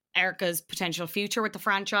about Erika's potential future with the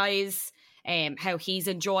franchise, how he's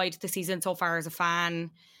enjoyed the season so far as a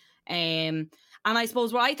fan. And I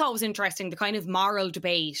suppose what I thought was interesting, the kind of moral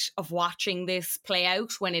debate of watching this play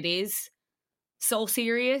out when it is so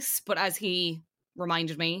serious. But as he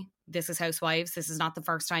reminded me, this is Housewives. This is not the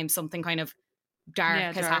first time something kind of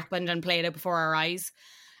dark has happened and played out before our eyes.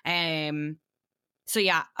 So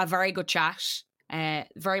yeah, a very good chat.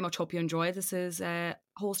 Very much hope you enjoy. This is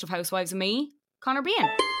host of Housewives and Me, Conor Behan.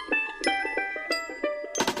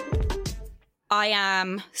 I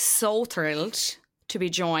am so thrilled to be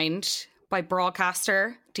joined by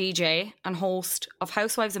broadcaster, DJ, and host of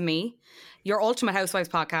Housewives and Me, your ultimate Housewives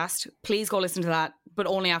podcast. Please go listen to that, but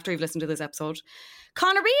only after you've listened to this episode.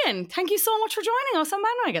 Conor Behan, thank you so much for joining us on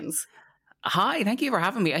Bandwagons. Hi, thank you for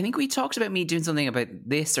having me. I think we talked about me doing something about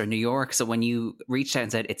this or New York. So when you reached out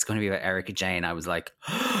and said it's going to be about Erika Jayne, I was like,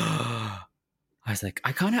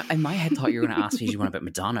 I kind of, in my head, thought you were going to ask me one about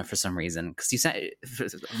Madonna for some reason. Because you said,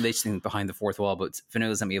 literally behind the fourth wall, but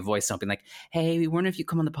Vanilla sent me a voice something like, hey, we wonder if you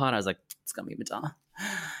come on the pod. I was like, it's going to be Madonna.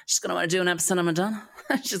 She's going to want to do an episode on Madonna.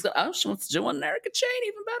 She wants to do one on Erika Jayne,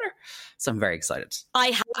 even better. So I'm very excited.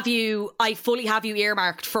 I fully have you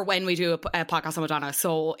earmarked for when we do a podcast on Madonna.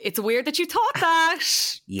 So it's weird that you thought that.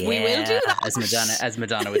 Yeah, we will do that. As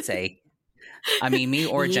Madonna would say. I mean, me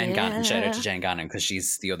or Jen Gannon. Shout out to Jen Gannon because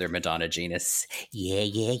she's the other Madonna genus.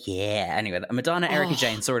 Yeah. Anyway, Madonna, Erika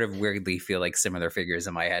Jayne sort of weirdly feel like similar figures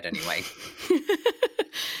in my head anyway.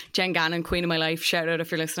 Jen Gannon, queen of my life. Shout out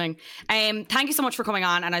if you're listening. Thank you so much for coming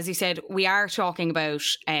on. And as you said, we are talking about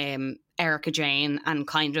Erika Jayne and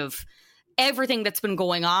kind of everything that's been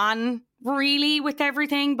going on really with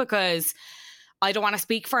everything, because I don't want to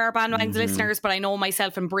speak for our bandwagon listeners, but I know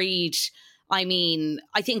myself and Breed, I mean,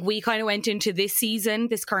 I think we kind of went into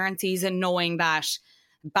this current season, knowing that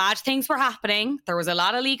bad things were happening. There was a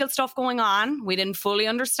lot of legal stuff going on. We didn't fully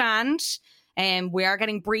understand. And we are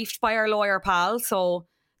getting briefed by our lawyer pal, so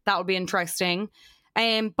that would be interesting.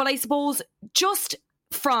 But I suppose just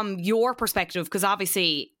from your perspective, because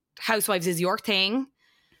obviously Housewives is your thing,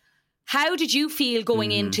 how did you feel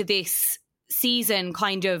going into this season,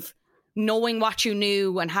 kind of knowing what you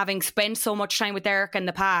knew and having spent so much time with Erika in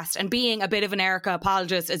the past and being a bit of an Erika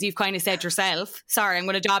apologist, as you've kind of said yourself? Sorry, I'm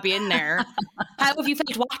going to job you in there. How have you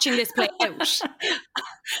felt watching this play out?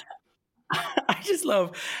 I just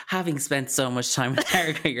love having spent so much time with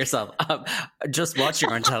Erika yourself. Just watching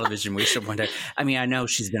her on television, we should point out. I mean, I know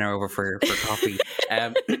she's been over for coffee.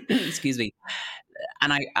 Excuse me.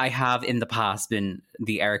 And I have in the past been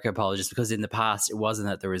the Erika apologist, because in the past it wasn't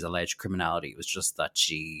that there was alleged criminality. It was just that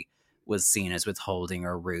she was seen as withholding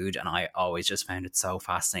or rude. And I always just found it so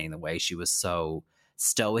fascinating the way she was so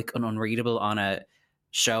stoic and unreadable on a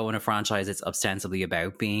show and a franchise that's ostensibly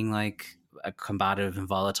about being like a combative and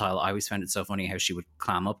volatile. I always found it so funny how she would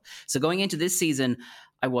clam up. So going into this season,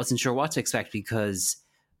 I wasn't sure what to expect, because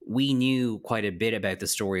we knew quite a bit about the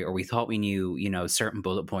story, or we thought we knew, you know, certain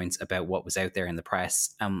bullet points about what was out there in the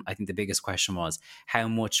press. I think the biggest question was, how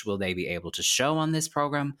much will they be able to show on this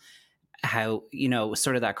program? How, you know,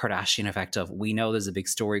 sort of that Kardashian effect of, we know there's a big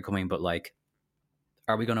story coming, but like,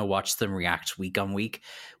 are we going to watch them react week on week?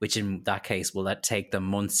 Which in that case, will that take them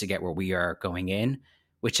months to get where we are going in?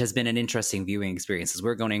 Which has been an interesting viewing experience, as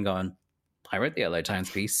we're going in going, I read the LA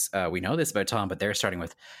Times piece. We know this about Tom, but they're starting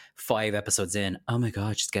with 5 episodes in. Oh my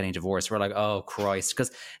God, she's getting divorced. We're like, oh Christ.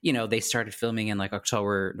 Because, you know, they started filming in like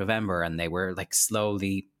October, November, and they were like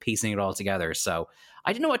slowly piecing it all together. So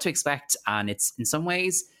I didn't know what to expect. And it's in some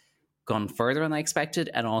ways gone further than I expected.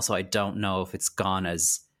 And also, I don't know if it's gone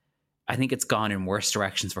as, I think it's gone in worse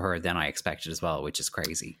directions for her than I expected as well, which is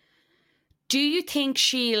crazy. Do you think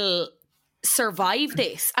she'll survive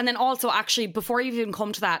this? And then also, actually, before you even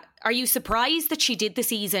come to that, are you surprised that she did the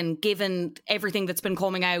season, given everything that's been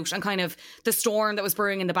coming out and kind of the storm that was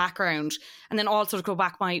brewing in the background? And then also, to go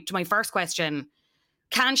back to my first question,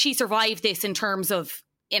 can she survive this in terms of,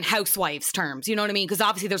 in Housewives terms, you know what I mean? Because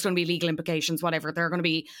obviously there's going to be legal implications, whatever. There are going to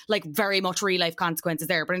be like very much real life consequences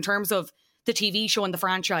there. But in terms of the TV show and the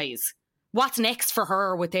franchise, what's next for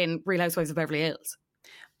her within Real Housewives of Beverly Hills?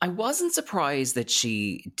 I wasn't surprised that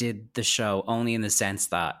she did the show, only in the sense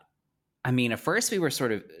that, I mean, at first we were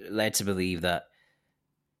sort of led to believe that,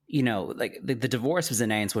 you know, like the divorce was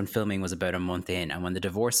announced when filming was about a month in. And when the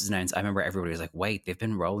divorce was announced, I remember everybody was like, wait, they've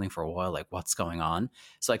been rolling for a while. Like, what's going on?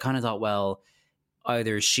 So I kind of thought, well,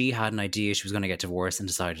 either she had an idea she was going to get divorced and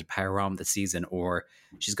decided to power on with the season, or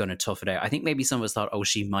she's going to tough it out. I think maybe some of us thought, oh,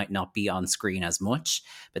 she might not be on screen as much.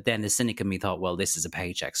 But then the cynic in me thought, well, this is a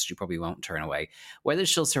paycheck, so she probably won't turn away. Whether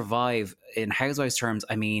she'll survive in Housewives terms,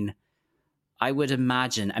 I mean, I would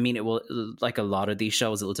imagine, I mean, it will, like a lot of these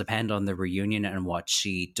shows, it will depend on the reunion and what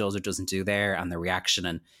she does or doesn't do there and the reaction.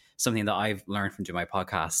 And something that I've learned from doing my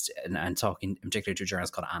podcast and talking in particular to a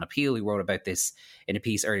journalist called Anna Peel, who wrote about this in a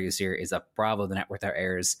piece earlier this year, is that Bravo, the network that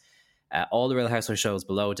airs all the Real Housewives shows,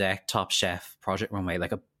 Below Deck, Top Chef, Project Runway,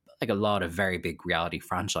 like a lot of very big reality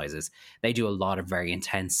franchises, they do a lot of very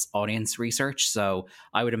intense audience research. So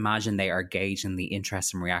I would imagine they are gauging the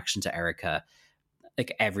interest and reaction to Erika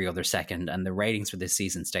like every other second. And the ratings for this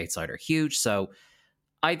season stateside are huge. So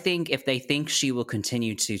I think if they think she will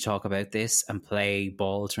continue to talk about this and play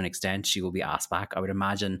ball to an extent, she will be asked back. I would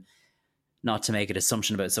imagine, not to make an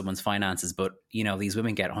assumption about someone's finances, but, you know, these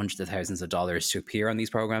women get hundreds of thousands of dollars to appear on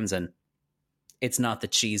these programs. And it's not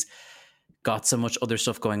that she's got so much other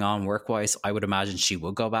stuff going on work-wise. I would imagine she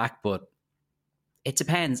will go back, but it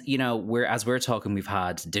depends. You know, as we're talking, we've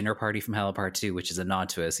had Dinner Party from Hell Part 2, which is a nod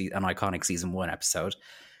to an iconic season 1 episode.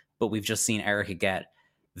 But we've just seen Erika get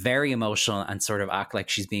very emotional and sort of act like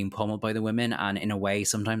she's being pummeled by the women. And in a way,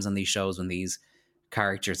 sometimes on these shows, when these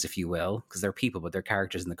characters, if you will, because they're people, but they're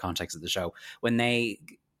characters in the context of the show, when they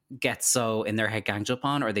get so in their head ganged up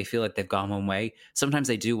on, or they feel like they've gone one way, sometimes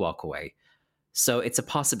they do walk away. So it's a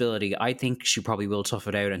possibility. I think she probably will tough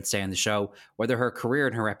it out and stay on the show. Whether her career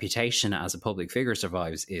and her reputation as a public figure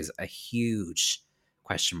survives is a huge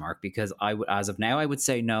question mark, because as of now, I would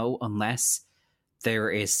say no, unless there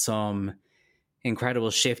is some incredible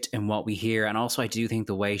shift in what we hear. And also, I do think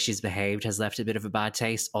the way she's behaved has left a bit of a bad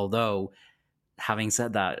taste. Although, having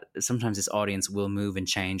said that, sometimes this audience will move and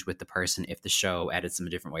change with the person if the show edits them a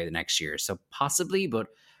different way the next year. So possibly, but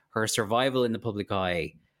her survival in the public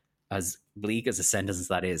eye, as bleak as a sentence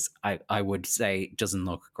that is, I would say doesn't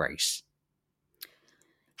look great.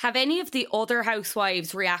 Have any of the other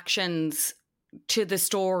housewives' reactions to the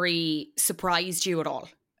story surprised you at all?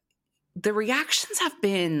 The reactions have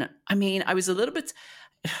been, I mean, I was a little bit,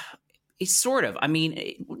 it's sort of, I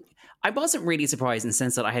mean, I wasn't really surprised in the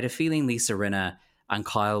sense that I had a feeling Lisa Rinna and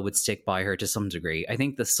Kyle would stick by her to some degree. I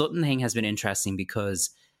think the Sutton thing has been interesting because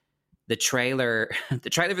the trailer for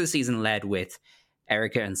the season led with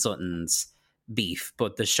Erika and Sutton's beef,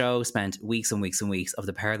 but the show spent weeks and weeks and weeks of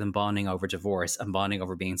the pair of them bonding over divorce and bonding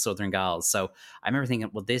over being Southern gals. So I remember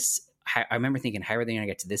thinking, how are they going to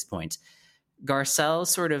get to this point? Garcelle's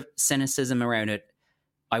sort of cynicism around it,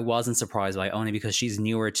 I wasn't surprised by, only because she's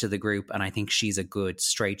newer to the group and I think she's a good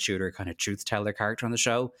straight shooter kind of truth teller character on the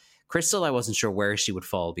show. Crystal, I wasn't sure where she would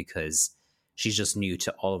fall because she's just new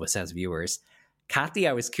to all of us as viewers. Kathy,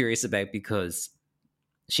 I was curious about because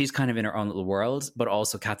she's kind of in her own little world, but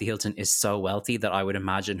also Kathy Hilton is so wealthy that I would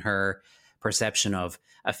imagine her perception of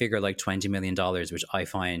a figure like $20 million, which I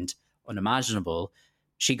find unimaginable,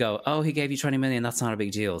 she'd go, oh, he gave you $20 million, that's not a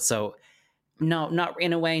big deal. So no, not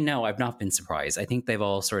in a way, no, I've not been surprised. I think they've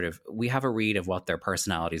all we have a read of what their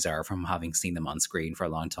personalities are from having seen them on screen for a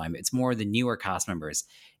long time. It's more the newer cast members.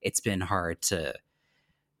 It's been hard to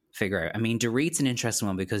figure out. I mean, Dorit's an interesting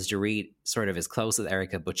one because Dorit sort of is close with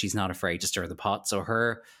Erika, but she's not afraid to stir the pot. So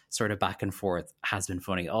her sort of back and forth has been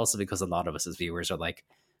funny. Also because a lot of us as viewers are like,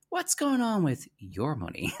 what's going on with your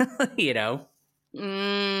money? You know?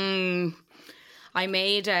 I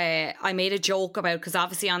made a joke about, because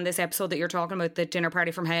obviously on this episode that you're talking about, the dinner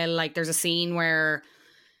party from hell, like there's a scene where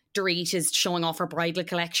Dorit is showing off her bridal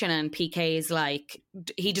collection and PK is like,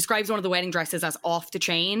 he describes one of the wedding dresses as off the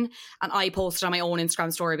chain, and I posted on my own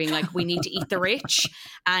Instagram story being like, we need to eat the rich,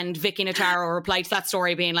 and Vicky Notaro replied to that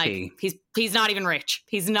story being like, he's not even rich,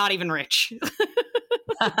 he's not even rich.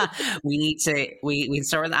 we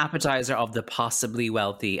start with the appetizer of the possibly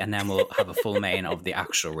wealthy, and then we'll have a full main of the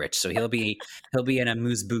actual rich. So he'll be in a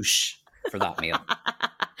amuse-bouche for that meal.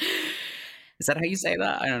 Is that how you say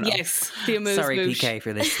that? I don't know. Yes, the amuse-bouche. Sorry, PK,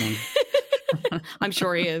 for listening. I'm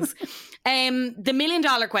sure he is. The $1 million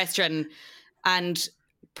question, and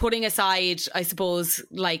putting aside, I suppose,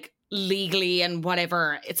 like legally and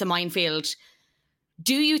whatever, it's a minefield.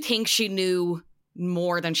 Do you think she knew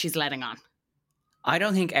more than she's letting on? I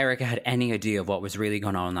don't think Erika had any idea of what was really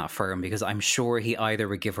going on in that firm, because I'm sure he either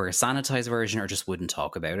would give her a sanitized version or just wouldn't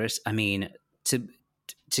talk about it. I mean, to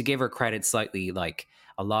give her credit slightly, like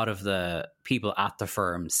a lot of the people at the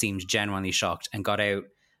firm seemed genuinely shocked and got out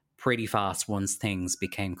pretty fast once things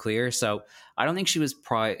became clear. So I don't think she was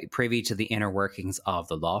privy to the inner workings of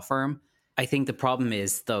the law firm. I think the problem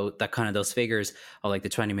is, though, that kind of those figures of like the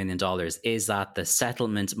 $20 million is that the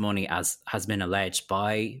settlement money, as has been alleged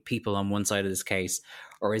by people on one side of this case,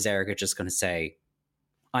 or is Erika just going to say,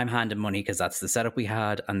 I'm handing money because that's the setup we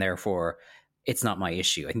had and therefore it's not my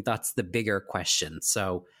issue? I think that's the bigger question.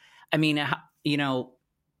 So, I mean, you know,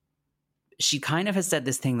 she kind of has said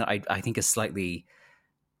this thing that I think is slightly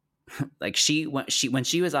like when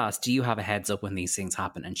she was asked, do you have a heads up when these things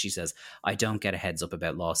happen? And she says, I don't get a heads up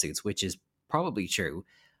about lawsuits, which is probably true.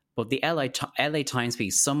 But the LA Times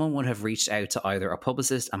piece, someone would have reached out to either a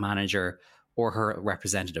publicist, a manager, or her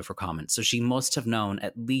representative for comment. So she must have known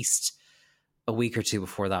at least a week or two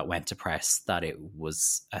before that went to press that it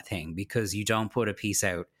was a thing, because you don't put a piece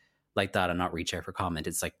out like that and not reach out for comment.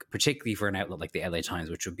 It's like, particularly for an outlet like the LA Times,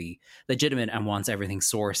 which would be legitimate and wants everything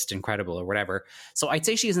sourced and credible or whatever. So I'd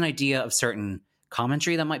say she has an idea of certain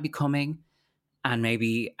commentary that might be coming, and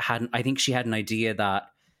maybe I think she had an idea that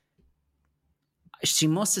she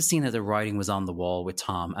must have seen that the writing was on the wall with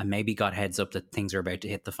Tom and maybe got heads up that things are about to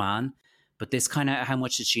hit the fan. But this kind of how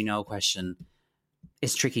much did she know question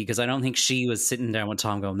is tricky, because I don't think she was sitting down with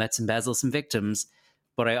Tom going, let's embezzle some victims.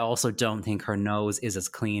 But I also don't think her nose is as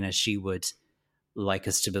clean as she would like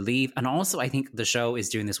us to believe. And also, I think the show is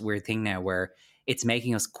doing this weird thing now where it's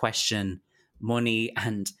making us question money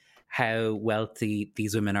and how wealthy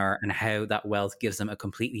these women are and how that wealth gives them a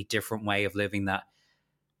completely different way of living that,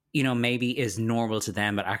 you know, maybe is normal to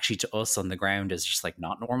them, but actually to us on the ground is just like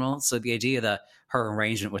not normal. So the idea that her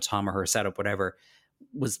arrangement with Tom or her setup, whatever,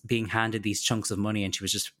 was being handed these chunks of money and she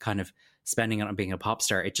was just kind of spending it on being a pop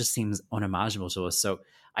star, it just seems unimaginable to us. So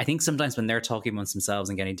I think sometimes when they're talking amongst themselves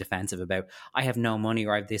and getting defensive about, I have no money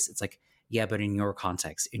or I have this, it's like, yeah, but in your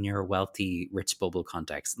context, in your wealthy, rich bubble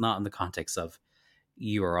context, not in the context of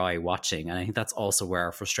you or I watching. And I think that's also where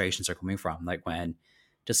our frustrations are coming from. Like when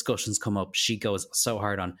discussions come up, she goes so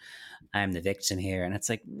hard on, I'm the victim here. And it's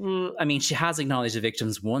like, I mean, she has acknowledged the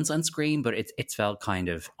victims once on screen, but it's felt kind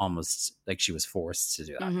of almost like she was forced to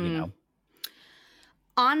do that, you know?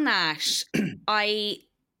 On that, I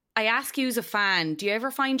ask you as a fan, do you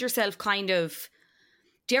ever find yourself kind of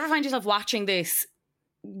do you ever find yourself watching this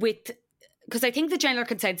with, because I think the general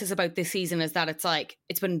consensus about this season is that it's like,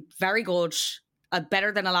 it's been very good,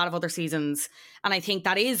 better than a lot of other seasons. And I think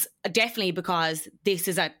that is definitely because this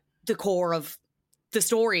is at the core of the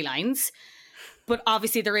storylines. But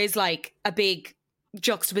obviously there is like a big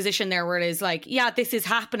juxtaposition there where it is like, yeah, this is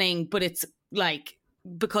happening, but it's like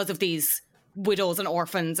because of these widows and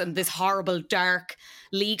orphans and this horrible, dark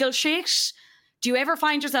legal shit. Do you ever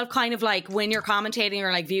find yourself kind of like, when you're commentating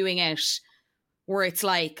or like viewing it, where it's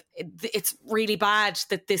like, it's really bad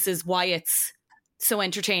that this is why it's so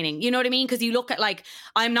entertaining? You know what I mean? Because you look at like,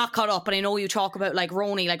 I'm not caught up, but I know you talk about like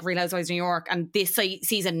Roni, like Real Housewives of New York, and this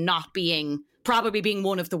season not being, probably being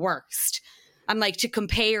one of the worst. And like to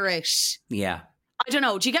compare it. Yeah. I don't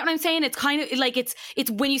know. Do you get what I'm saying? It's kind of like, it's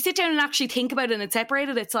when you sit down and actually think about it and it's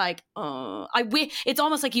separated, it's like, it's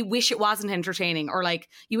almost like you wish it wasn't entertaining, or like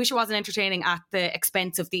you wish it wasn't entertaining at the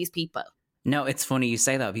expense of these people. No, it's funny you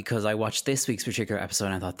say that, because I watched this week's particular episode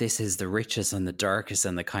and I thought this is the richest and the darkest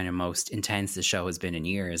and the kind of most intense the show has been in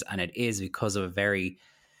years. And it is because of a very,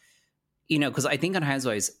 you know, because I think on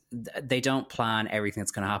Housewives, they don't plan everything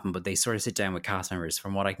that's going to happen, but they sort of sit down with cast members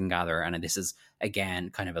from what I can gather. And this is,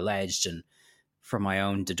 again, kind of alleged, and from my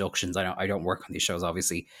own deductions, I don't work on these shows,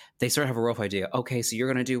 obviously. They sort of have a rough idea. Okay, so you're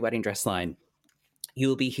going to do Wedding Dress Line.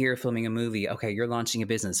 You'll be here filming a movie. Okay, you're launching a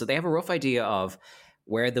business. So they have a rough idea of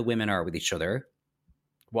where the women are with each other,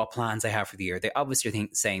 what plans they have for the year. They obviously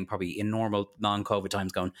saying probably in normal non-COVID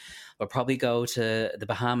times going, we'll probably go to the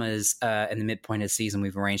Bahamas in the midpoint of the season.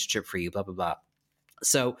 We've arranged a trip for you, blah, blah, blah.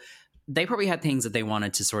 So they probably had things that they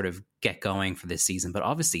wanted to sort of get going for this season. But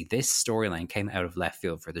obviously this storyline came out of left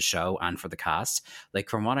field for the show and for the cast. Like,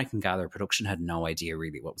 from what I can gather, production had no idea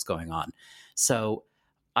really what was going on. So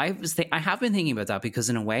I have been thinking about that, because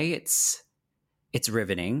in a way it's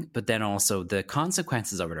riveting, but then also the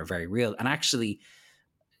consequences of it are very real. And actually,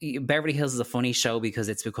 Beverly Hills is a funny show because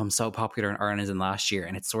it's become so popular in Ireland in last year,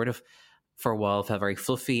 and it's sort of, for a while, felt very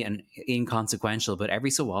fluffy and inconsequential, but every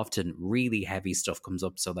so often really heavy stuff comes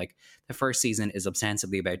up. So like the first season is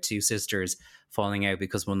ostensibly about two sisters falling out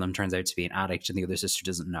because one of them turns out to be an addict and the other sister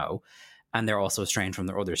doesn't know. And they're also estranged from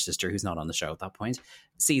their other sister who's not on the show at that point.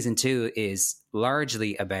 Season 2 is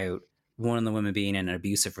largely about one of the women being in an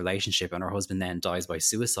abusive relationship, and her husband then dies by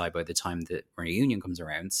suicide by the time the reunion comes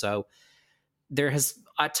around. So there has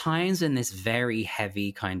at times been this very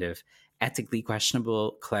heavy kind of ethically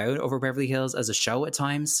questionable cloud over Beverly Hills as a show at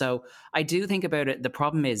times. So I do think about it. The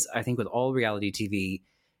problem is, I think with all reality TV,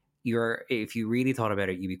 if you really thought about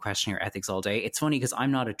it, you'd be questioning your ethics all day. It's funny because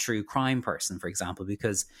I'm not a true crime person, for example,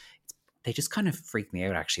 because they just kind of freak me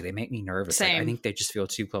out, actually. They make me nervous. Like, I think they just feel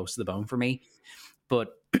too close to the bone for me. But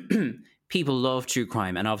people love true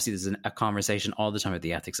crime, and obviously there's a conversation all the time about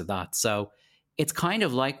the ethics of that. So it's kind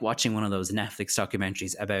of like watching one of those Netflix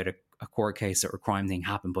documentaries about a court case or a crime thing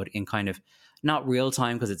happen, but in kind of not real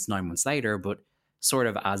time because it's 9 months later, but sort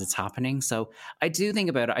of as it's happening. So I do think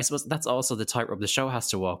about it. I suppose that's also the tightrope the show has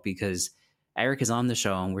to walk, because Erika's on the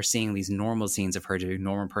show and we're seeing these normal scenes of her doing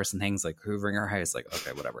normal person things like hoovering her house, like,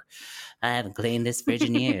 okay, whatever, I haven't cleaned this fridge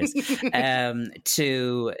in years,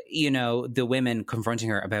 to, you know, the women confronting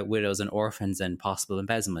her about widows and orphans and possible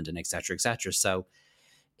embezzlement and et cetera, et cetera. So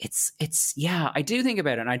it's yeah, I do think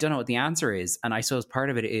about it, and I don't know what the answer is. And I suppose part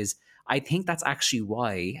of it is, I think that's actually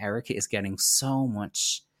why Erika is getting so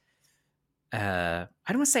much, I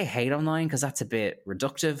don't want to say hate online because that's a bit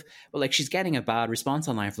reductive, but like she's getting a bad response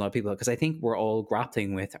online from a lot of people, because I think we're all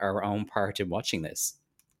grappling with our own part in watching this.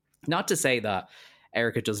 Not to say that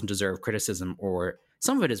Erika doesn't deserve criticism, or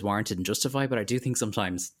some of it is warranted and justified, but I do think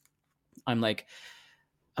sometimes I'm like,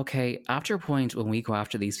 okay, after a point when we go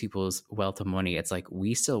after these people's wealth of money, it's like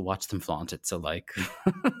we still watch them flaunt it. So like,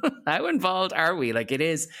 how involved are we? Like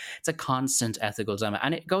it's a constant ethical dilemma,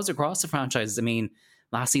 and it goes across the franchises. I mean,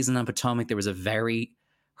 last season on Potomac, there was a very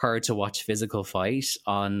hard to watch physical fight.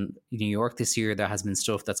 On New York this year, there has been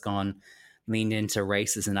stuff that's leaned into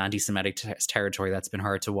racist and anti-Semitic territory that's been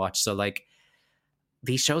hard to watch. So like,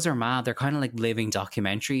 these shows are mad. They're kind of like living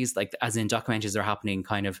documentaries, like as in documentaries are happening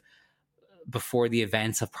kind of before the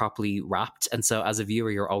events have properly wrapped. And so as a viewer,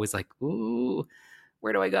 you're always like, ooh,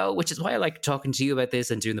 where do I go? Which is why I like talking to you about this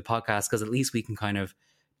and doing the podcast, because at least we can kind of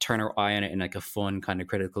turn our eye on it in like a fun kind of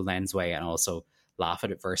critical lens way, and also laugh at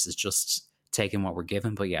it versus just taking what we're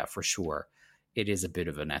given. But yeah, for sure, it is a bit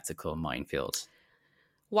of an ethical minefield.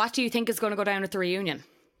 What do you think is going to go down at the reunion?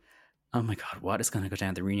 Oh my God, what is going to go down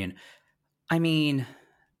at the reunion? I mean,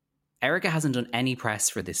 Erika hasn't done any press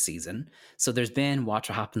for this season. So there's been Watch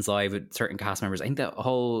What Happens Live with certain cast members. I think the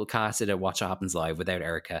whole cast did a Watch What Happens Live without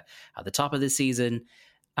Erika at the top of this season.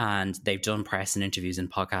 and they've done press and interviews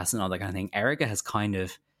and podcasts and all that kind of thing. Erika has kind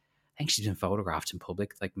of, I think she's been photographed in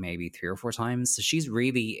public like maybe 3 or 4 times. So she's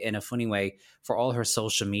really, in a funny way, for all her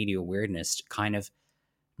social media weirdness, kind of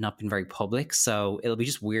not been very public. So it'll be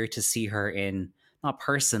just weird to see her in, not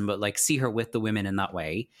person, but like see her with the women in that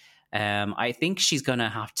way. I think she's going to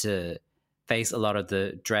have to face a lot of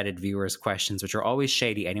the dreaded viewers' questions, which are always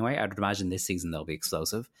shady anyway. I would imagine this season they'll be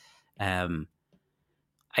explosive.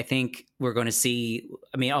 I think we're going to see,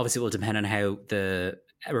 I mean, obviously it will depend on how the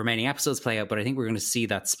remaining episodes play out, but I think we're going to see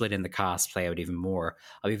that split in the cast play out even more.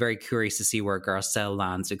 I'll be very curious to see where Garcelle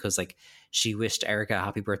lands, because like she wished Erika a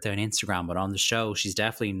happy birthday on Instagram, but on the show she's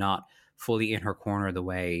definitely not fully in her corner the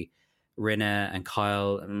way Rinna and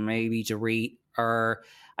Kyle, maybe Dorit are.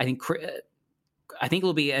 I think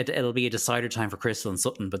it'll be a decider time for Crystal and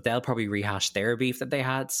Sutton, but they'll probably rehash their beef that they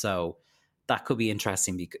had, so that could be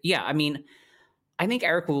interesting. Because yeah, I mean, I think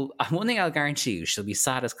Erika will, one thing I'll guarantee you, she'll be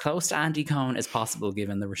sat as close to Andy Cohen as possible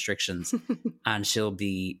given the restrictions, and she'll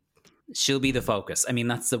be the focus. I mean,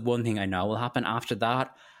 that's the one thing I know will happen. After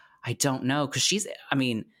that, I don't know, because I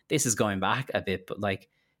mean, this is going back a bit, but like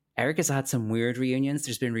Erika's had some weird reunions.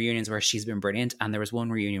 There's been reunions where she's been brilliant, and there was one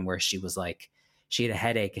reunion where she was like, she had a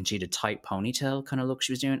headache and she had a tight ponytail kind of look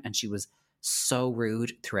she was doing, and she was so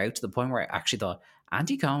rude throughout, to the point where I actually thought,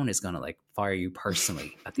 Andy Cohen is going to like fire you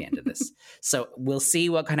personally at the end of this. So we'll see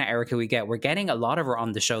what kind of Erika we get. We're getting a lot of her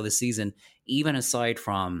on the show this season, even aside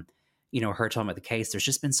from, you know, her talking about the case. There's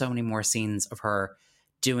just been so many more scenes of her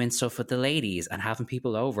doing stuff with the ladies and having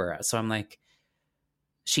people over. So I'm like,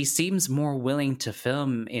 she seems more willing to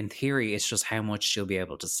film in theory. It's just how much she'll be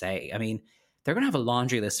able to say. I mean, they're going to have a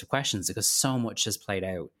laundry list of questions because so much has played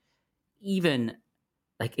out. Even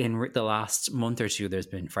like in the last month or two, there's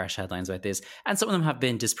been fresh headlines about this, and some of them have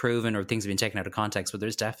been disproven or things have been taken out of context, but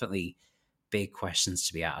there's definitely big questions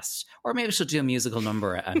to be asked. Or maybe she'll do a musical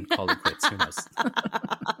number and call it quits. Who knows?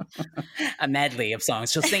 A medley of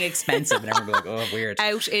songs. She'll sing Expensive and everyone will be like, oh, weird.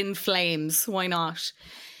 Out in flames. Why not?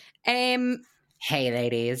 Hey,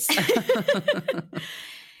 ladies.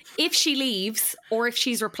 If she leaves or if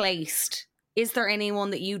she's replaced, is there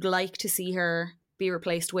anyone that you'd like to see her be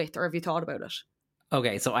replaced with, or have you thought about it?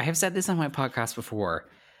 Okay, so I have said this on my podcast before,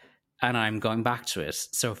 and I'm going back to it.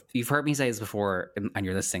 So if you've heard me say this before and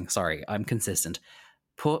you're listening, sorry, I'm consistent.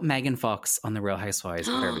 Put Megan Fox on The Real Housewives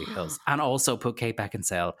of Beverly Hills, and also put Kate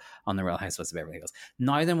Beckinsale on The Real Housewives of Beverly Hills.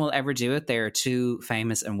 Neither of them will ever do it. They're too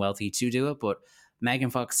famous and wealthy to do it, but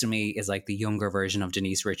Megan Fox to me is like the younger version of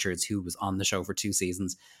Denise Richards, who was on the show for 2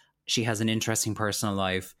 seasons. She has an interesting personal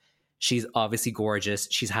life. She's obviously gorgeous.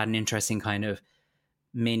 She's had an interesting kind of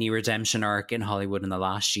mini redemption arc in Hollywood in the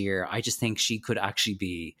last year. I just think she could actually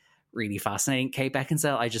be really fascinating. Kate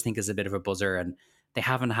Beckinsale, I just think, is a bit of a buzzer, and they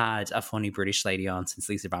haven't had a funny British lady on since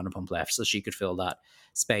Lisa Vanderpump left, so she could fill that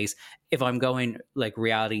space. If I'm going like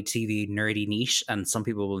reality TV nerdy niche, and some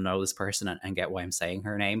people will know this person and get why I'm saying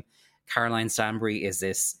her name, Caroline Stanbury is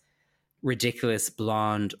this ridiculous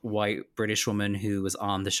blonde white British woman who was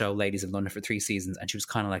on the show Ladies of London for 3 seasons, and she was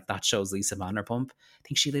kind of like that show's Lisa Vanderpump. I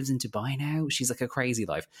think she lives in Dubai now. She's like a crazy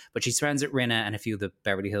life, but she's friends with Rinna and a few of the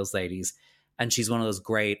Beverly Hills ladies, and she's one of those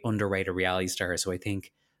great underrated reality stars who I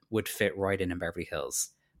think would fit right in Beverly Hills.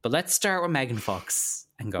 But let's start with Megan Fox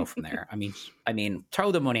and go from there. I mean,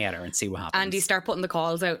 throw the money at her and see what happens. Andy, start putting the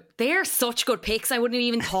calls out. They're such good picks. I wouldn't have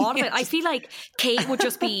even thought of it. I feel like Kate would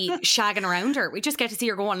just be shagging around her. We just get to see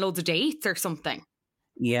her go on loads of dates or something.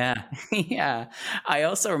 Yeah, yeah. I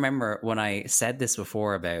also remember when I said this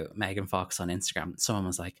before about Megan Fox on Instagram, someone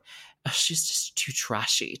was like, oh, she's just too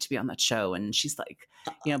trashy to be on that show. And she's like,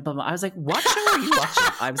 you know, but I was like, what show are you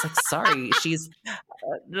watching? I was like, sorry, she's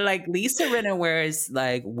like Lisa Rinna wears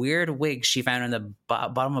like weird wigs she found in the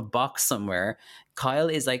bottom of a box somewhere. Kyle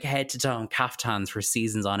is like head to toe in caftans for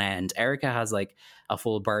seasons on end. Erika has like a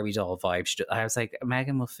full Barbie doll vibe. I was like,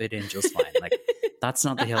 Megan will fit in just fine. Like, that's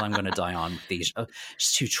not the hill I'm going to die on with these.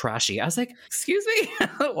 She's too trashy. I was like, excuse me,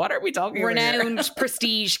 what are we talking about? Renowned,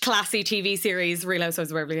 prestige, classy TV series, Real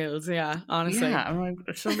Housewives of Beverly Hills. Yeah, honestly. Yeah, I'm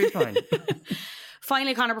like, she'll be fine.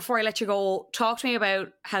 Finally, Conor, before I let you go, talk to me about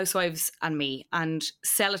Housewives and Me and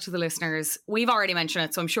sell it to the listeners. We've already mentioned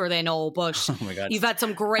it, so I'm sure they know, but oh my God, you've had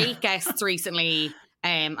some great guests recently,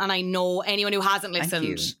 and I know anyone who hasn't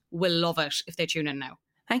listened will love it if they tune in now.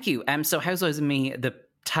 Thank you. So Housewives and Me, the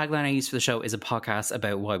tagline I use for the show is a podcast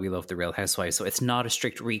about why we love The Real Housewives. So it's not a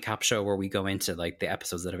strict recap show where we go into like the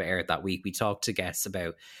episodes that have aired that week. We talk to guests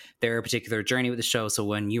about their particular journey with the show. So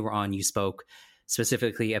when you were on, you spoke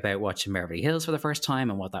specifically about watching Beverly Hills for the first time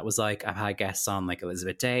and what that was like. I've had guests on like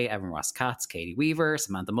Elizabeth Day, Evan Ross Katz, Katie Weaver,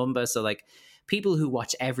 Samantha Mumba. So like people who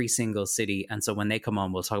watch every single city. And so when they come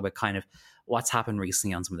on, we'll talk about kind of what's happened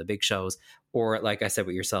recently on some of the big shows, or like I said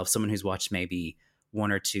with yourself, someone who's watched maybe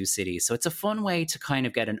one or two cities. So it's a fun way to kind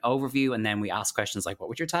of get an overview. And then we ask questions like, what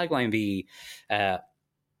would your tagline be?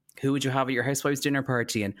 Who would you have at your housewives dinner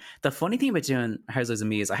party? And the funny thing about doing Housewives of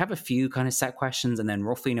Me is I have a few kind of set questions and then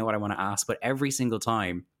roughly know what I want to ask. But every single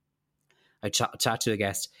time I chat to a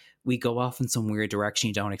guest, we go off in some weird direction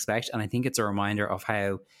you don't expect. And I think it's a reminder of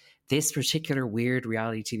how this particular weird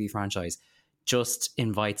reality TV franchise just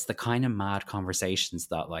invites the kind of mad conversations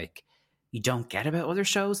that like you don't get about other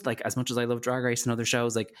shows. Like as much as I love Drag Race and other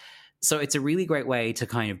shows, like, so it's a really great way to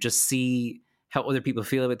kind of just see how other people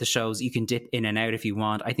feel about the shows. You can dip in and out if you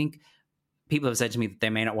want. I think people have said to me that they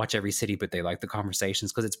may not watch every city, but they like the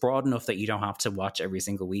conversations because it's broad enough that you don't have to watch every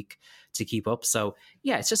single week to keep up. So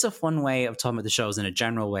yeah, it's just a fun way of talking about the shows in a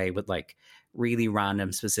general way with like really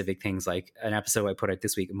random specific things. Like an episode I put out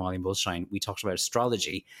this week of Molly and Bullshine, we talked about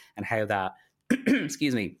astrology and how that,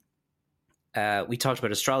 excuse me, we talked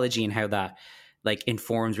about astrology and how that like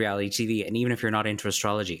informs reality TV. And even if you're not into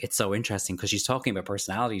astrology, it's so interesting because she's talking about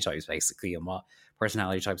personality types basically and what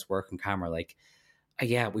personality types work on camera. Like,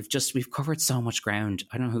 yeah, we've covered so much ground.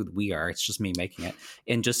 I don't know who we are. It's just me making it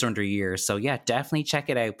in just under a year. So yeah, definitely check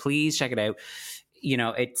it out. Please check it out. You know,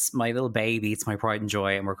 it's my little baby. It's my pride and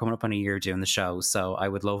joy. And we're coming up on a year doing the show. So I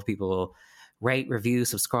would love people rate, review,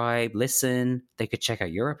 subscribe, listen. They could check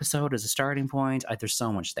out your episode as a starting point. There's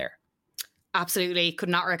so much there. Absolutely. Could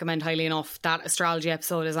not recommend highly enough. That astrology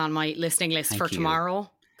episode is on my listening list for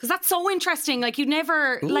tomorrow. Because that's so interesting. Like you'd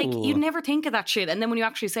never think of that shit. And then when you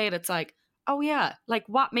actually say it, it's like, oh yeah, like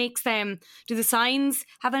what makes them, do the signs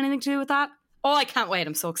have anything to do with that? Oh, I can't wait.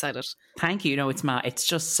 I'm so excited. Thank you. No, it's Matt. It's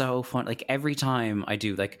just so fun. Like every time I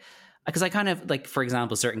do, like, because I kind of like, for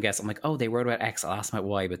example, certain guests, I'm like, oh, they wrote about X, I'll ask about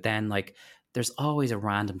Y. But then like, there's always a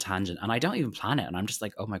random tangent and I don't even plan it. And I'm just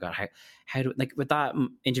like, oh my God, how do, like with that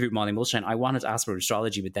interview with Molly Mulshine, I wanted to ask about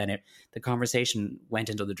astrology, but then the conversation went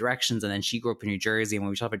into other directions. And then she grew up in New Jersey. And when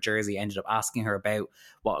we talked about Jersey, I ended up asking her about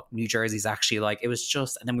what New Jersey's actually like. It was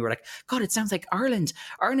just, and then we were like, God, it sounds like Ireland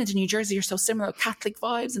and New Jersey are so similar, Catholic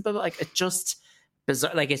vibes and blah, blah, like it just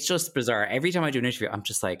bizarre. Like it's just bizarre. Every time I do an interview, I'm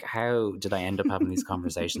just like, how did I end up having these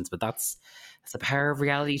conversations? But that's the power of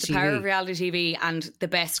reality TV. The power of reality TV and the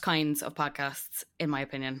best kinds of podcasts, in my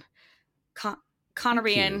opinion. Conor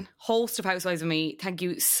Behan, host of Housewives of Me, thank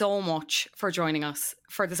you so much for joining us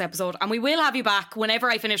for this episode. And we will have you back whenever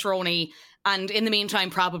I finish Roni. And in the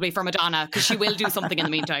meantime, probably for Madonna, because she will do something in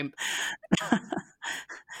the meantime.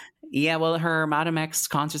 Yeah, well, her Madam X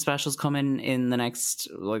concert special's coming in the next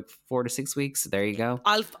like 4 to 6 weeks. There you go.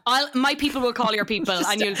 My people will call your people,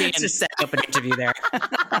 and you'll be in. Just set up an interview there.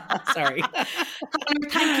 Sorry.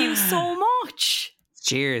 Thank you so much.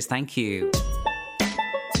 Cheers. Thank you.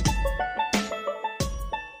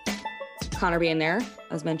 Conor being there,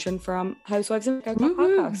 as mentioned, from Housewives of Me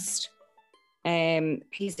podcast.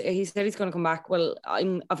 He said he's going to come back. Well,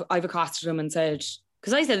 I've accosted him and said,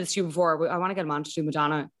 because I said this to you before, I want to get him on to do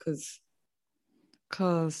Madonna because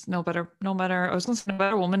no better. I was going to say no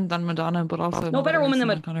better woman than Madonna, but also no better woman than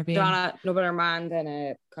Madonna, no better man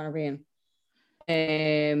than Conor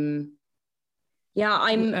Behan. Yeah,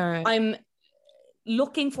 I'm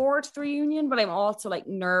looking forward to the reunion, but I'm also like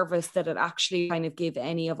nervous that it actually kind of give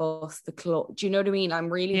any of us the clue. Do you know what I mean? I'm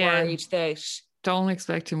really worried that. Don't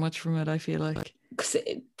expect too much from it, I feel like.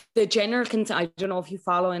 The general concern, I don't know if you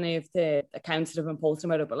follow any of the accounts that have been posting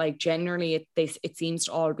about it, but like generally it seems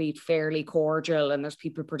to all be fairly cordial, and there's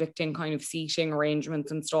people predicting kind of seating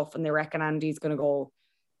arrangements and stuff, and they reckon Andy's going to go,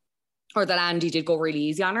 or that Andy did go really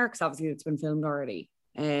easy on her because obviously it's been filmed already.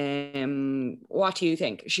 What do you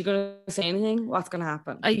think? Is she going to say anything? What's going to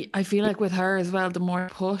happen? I feel like with her as well, the more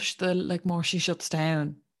push, the like more she shuts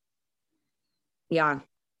down. Yeah.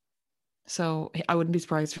 So I wouldn't be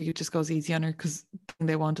surprised if he just goes easy on her because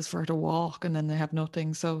they want is for her to walk and then they have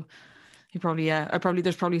nothing. So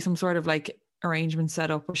there's probably some sort of like arrangement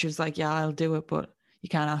set up where she's like, yeah, I'll do it, but you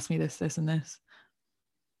can't ask me this, and this.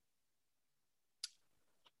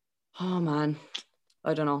 Oh man,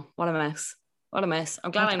 I don't know. What a mess.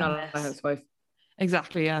 I'm glad I'm not a housewife.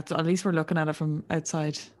 Exactly, yeah. So at least we're looking at it from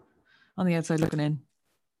outside, on the outside looking in.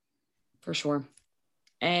 For sure.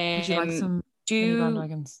 Would you like some mini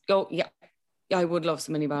bandwagons? Go, yeah. I would love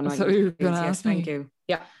some mini bandwagons. So you were going to ask me? Thank you.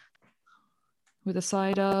 Yeah. With a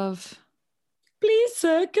side of... Please,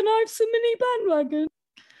 sir, can I have some mini bandwagon?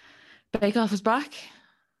 Bake Off is back.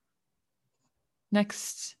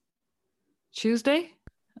 Next Tuesday.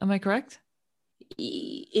 Am I correct?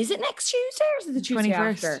 Is it next Tuesday or is it the Tuesday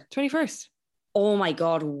 21st. after? 21st. Oh my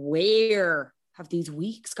God, where have these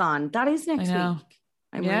weeks gone? That is next week.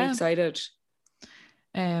 I'm really excited.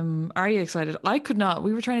 Are you excited? I could not.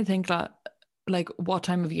 We were trying to think that, like, what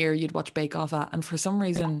time of year you'd watch Bake Off at, and for some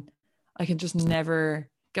reason, I can just never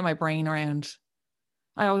get my brain around.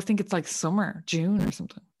 I always think it's like summer, June or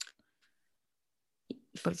something,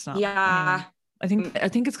 but it's not. Yeah. Anyway, I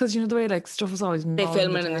think it's because, you know, the way like stuff is always They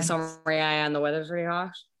film it in the tents. summer, yeah, and the weather's really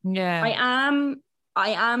hot. Yeah, I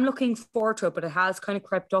am looking forward to it, but it has kind of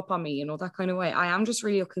crept up on me, you know, that kind of way. I am just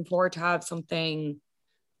really looking forward to have something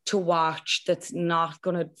to watch that's not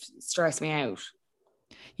going to stress me out.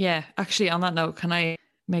 yeah. Actually, on that note, can I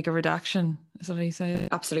make a redaction? Is that how you say it?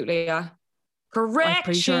 Absolutely, yeah. I'm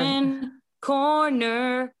pretty sure. Correction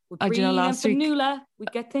corner. I do know last week. We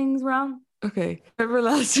get things wrong. Okay, remember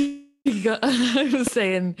last week I was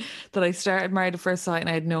saying that I started Married at First Sight and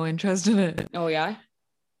I had no interest in it. Oh yeah.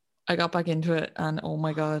 I got back into it and oh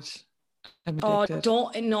my god, I'm addicted.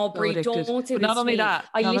 Brie, don't do But this not to only me. that,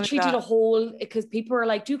 I not only literally did that. a whole, because people were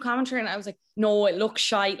like, do commentary, and I was like, no, it looks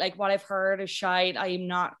shite. Like what I've heard is shite. I'm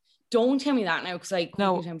not. Don't tell me that now, because I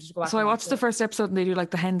couldn't be tempted to go back. So I and watched the first episode and they do like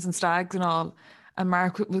the hens and stags and all, and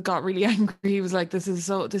Mark got really angry. He was like, "This is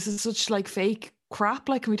such like fake crap.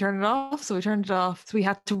 Like, can we turn it off?" So we turned it off. So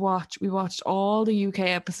we watched all the UK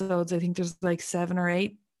episodes. I think there's like 7 or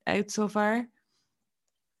 8 out so far,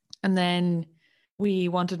 and then we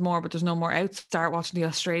wanted more, but there's no more out. Start watching the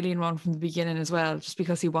Australian one from the beginning as well, just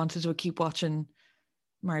because he wanted to keep watching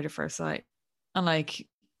Married at First Sight. And like,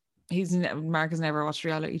 Mark has never watched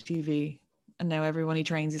reality TV, and now everyone he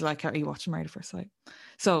trains, he's like, "Are you watching Married at First Sight?"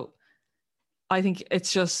 So I think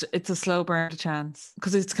it's a slow burn to chance,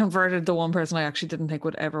 because it's converted the one person I actually didn't think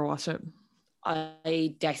would ever watch it.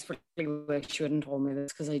 I desperately wish you hadn't told me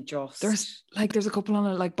this, because there's a couple on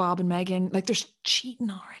it, like Bob and Megan, like there's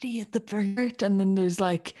cheating already at the start, and then there's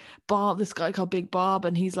like Bob, this guy called Big Bob,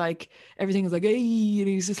 and he's like, everything is like, hey, and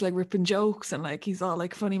he's just like ripping jokes, and like he's all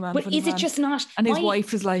like funny man. But is it just not? And his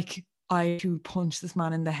wife is like, I to punch this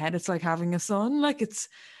man in the head. It's like having a son. Like it's,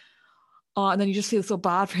 and then you just feel so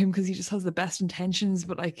bad for him because he just has the best intentions,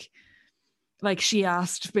 but like she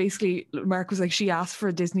asked, basically, Mark was like, she asked for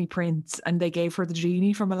a Disney prince and they gave her the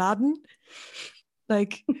genie from Aladdin.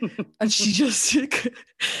 Like, and she just,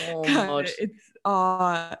 God.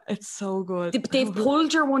 It's so good. They've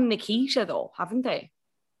pulled your one Nikita though, haven't they?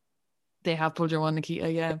 They have pulled your one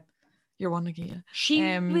Nikita, yeah. Your one Nikita. She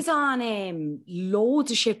was on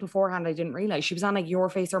loads of shit beforehand. I didn't realize she was on like Your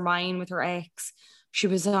Face or Mine with her ex. She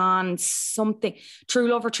was on something, True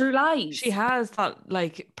Love or True Lies. She has that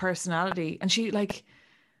like personality, and she like,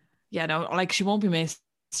 yeah, no, like she won't be missed.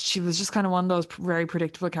 She was just kind of one of those very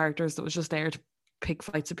predictable characters that was just there to pick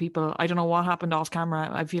fights with people. I don't know what happened off camera.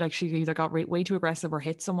 I feel like she either got way too aggressive or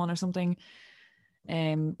hit someone or something.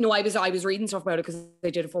 No, I was reading stuff about it because I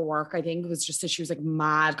did it for work. I think it was just that she was like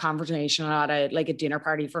mad confrontation at a dinner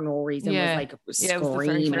party for no reason. Yeah. It was like Yeah, it was the very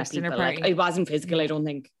screaming at first dinner people. party. Like, it wasn't physical, I don't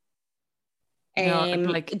think.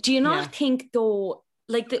 No, do you not think though,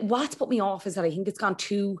 like what's put me off is that I think it's gone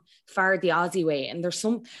too far the Aussie way, and there's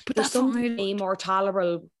some way more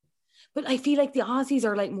tolerable. But I feel like the Aussies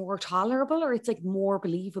are like more tolerable, or it's like more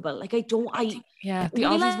believable. Like I believe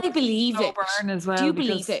it as well. Do you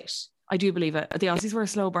believe it? I do believe it. The Aussies were a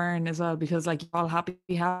slow burn as well, because like you're all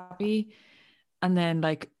happy, and then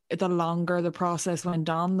like the longer the process went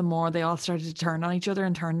on, the more they all started to turn on each other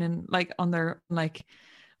and turn in like on their, like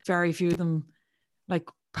very few of them like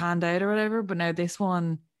panned out or whatever. But now this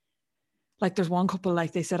one, like there's one couple,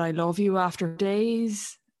 like they said I love you after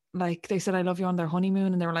days. Like they said I love you on their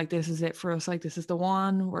honeymoon, and they were like, this is it for us, like this is the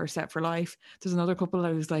one, we're set for life. There's another couple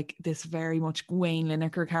that was like this very much Wayne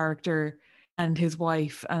Lineker character and his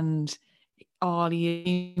wife, and all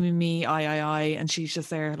you and me, I, and she's just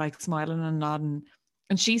there like smiling and nodding,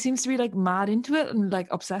 and she seems to be like mad into it and like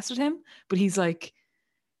obsessed with him, but he's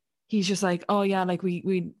just like, oh yeah, like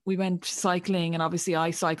we went cycling, and obviously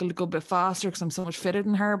I cycled a good bit faster because I'm so much fitter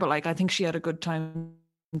than her, but like I think she had a good time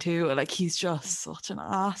too. Like he's just such an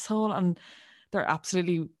asshole, and they're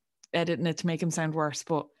absolutely editing it to make him sound worse,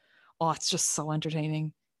 but it's just so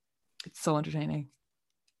entertaining. It's so entertaining.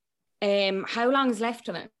 How long is left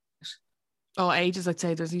in it? Oh, ages, I'd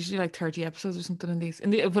say. There's usually like 30 episodes or something in these.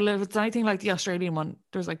 Well, if it's anything like the Australian one,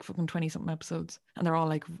 there's like fucking 20 something episodes, and they're all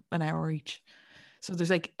like an hour each. So there's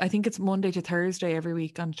like, I think it's Monday to Thursday every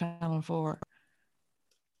week on Channel 4.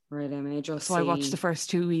 Right, I may just So I watched the first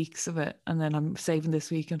 2 weeks of it, and then I'm saving this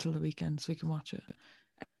week until the weekend so we can watch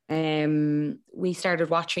it. We started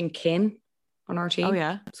watching Kin on RT. Oh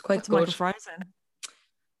yeah, it's quite good. Michael Fry's in.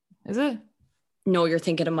 Is it? No, you're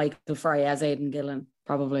thinking of Michael Fry as Aidan Gillen,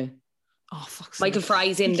 probably. Oh fuck! Michael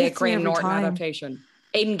Fry's in the Graham Norton adaptation.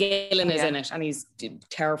 Aidan Gillen is in it, and he's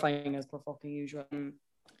terrifying as per fucking usual.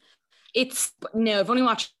 No, I've only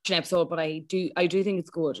watched an episode, but I do think it's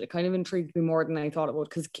good. It kind of intrigued me more than I thought it would,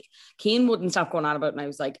 because Cian wouldn't stop going on about it, and I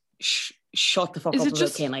was like, shut the fuck up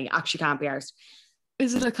about Cian. I actually can't be arsed.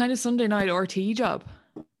 Is it a kind of Sunday night RT job?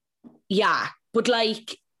 Yeah, but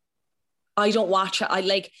like, I don't watch it. I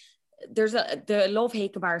like, there's the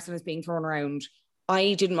love-hate comparison is being thrown around.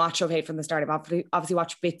 I didn't watch Love-Hate from the start. I've obviously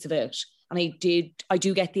watched bits of it. And I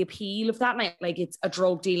do get the appeal of that. And like, it's a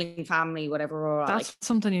drug dealing family, whatever. That's like,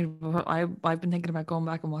 something I've been thinking about going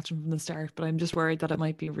back and watching from the start, but I'm just worried that it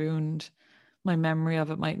might be ruined. My memory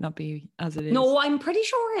of it might not be as it is. No, I'm pretty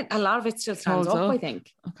sure a lot of it still stands up, I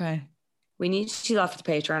think. Okay. We need to see that for the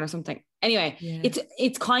Patreon or something. Anyway,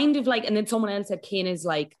 it's kind of like, and then someone else said Cian is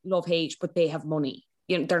like Love-Hate, but they have money.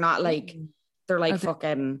 You know, they're not like, they're like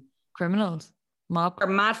fucking criminals. Mob. Or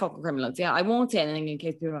mad fucking criminals. Yeah, I won't say anything in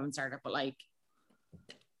case people haven't started, but like,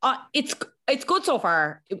 it's good so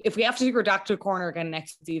far. If we have to go back to a corner again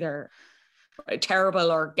next, it's either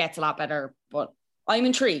terrible or gets a lot better. But I'm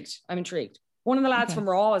intrigued. One of the lads from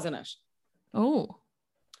Raw is in it. Oh,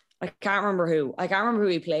 I can't remember who. I can't remember who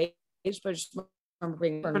he played, but I just remember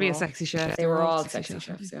being probably a sexy chef. They were all sexy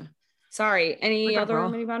chefs. Yeah. Sorry. Any other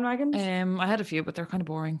mini bandwagons? I had a few, but they're kind of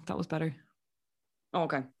boring. That was better. Oh,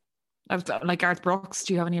 okay. I was like Garth Brooks.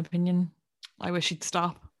 Do you have any opinion? I wish he'd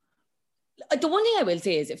stop. The one thing I will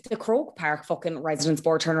say is, if the Croke Park fucking residents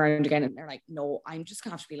board turn around again and they're like, no, I'm just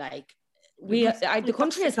gonna have to be like, the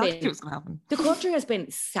country has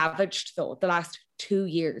been savaged though the last 2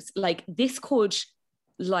 years. Like, this could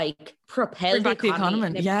like propel the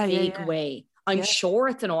economy in a big way. I'm sure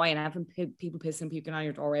it's annoying having people pissing and puking on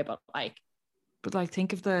your doorway, but like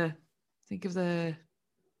think of the children.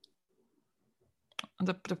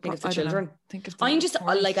 I'm just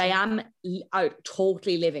like, I am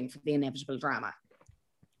totally living for the inevitable drama.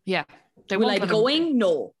 Yeah. Will I be going?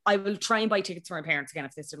 No. I will try and buy tickets for my parents again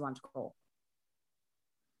if they still want to go.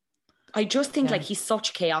 I just think like, he's such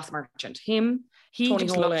a chaos merchant. He Tony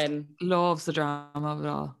just loves the drama of it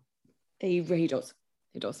all. He does.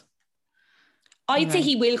 I'd say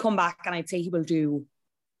he will come back, and I'd say he will do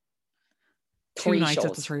 2 nights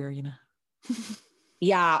at the 3 arena.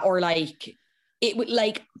 Yeah, or like, it would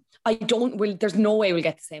like, there's no way we'll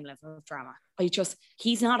get the same level of drama.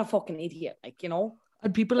 He's not a fucking idiot, like, you know.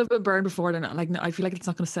 And people have been burned before, and like, I feel like it's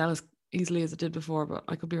not going to sell as easily as it did before, but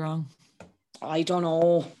I could be wrong. I don't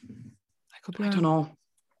know. I don't know.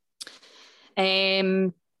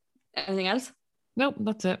 Anything else? Nope,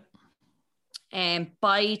 that's it.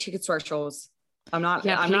 Buy tickets to our shows. I'm not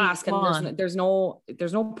asking. There's no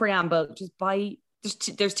preamble. Just buy.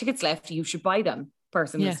 There's tickets left. You should buy them.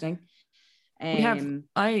 Person listening.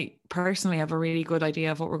 I personally have a really good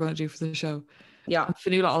idea of what we're going to do for the show. Yeah. And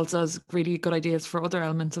Fionnuala also has really good ideas for other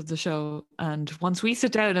elements of the show. And once we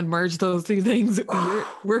sit down and merge those two things,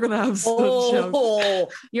 we're going to have such shows. Oh,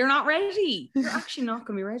 you're not ready. You're actually not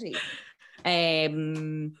going to be ready.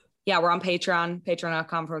 Yeah, we're on Patreon,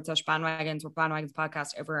 patreon.com/bandwagons. We're Bandwagons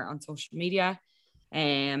Podcast everywhere on social media.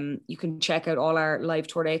 You can check out all our live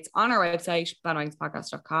tour dates on our website,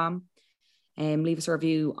 bandwagonspodcast.com. Leave us a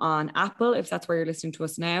review on Apple if that's where you're listening to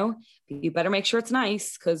us now. You better make sure it's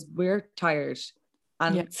nice, because we're tired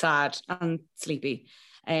and sad and sleepy.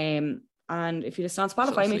 And if you listen on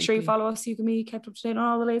Spotify, make sure you follow us so you can be kept up to date on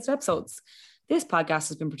all the latest episodes. This podcast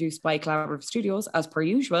has been produced by Collaborative Studios as per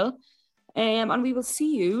usual. And we will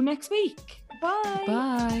see you next week. Bye.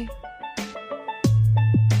 Bye.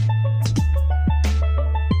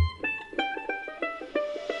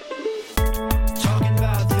 Talking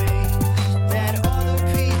about things that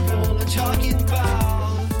other people are talking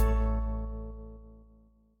about.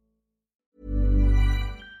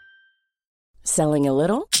 Selling a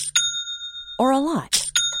little or a lot?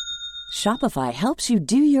 Shopify helps you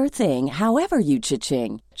do your thing however you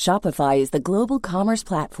cha-ching. Shopify is the global commerce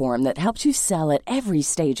platform that helps you sell at every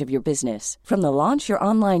stage of your business. From the launch your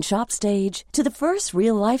online shop stage to the first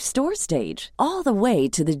real-life store stage, all the way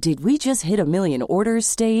to the did we just hit a million orders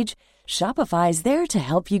stage. Shopify is there to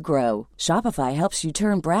help you grow. Shopify helps you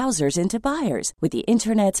turn browsers into buyers with the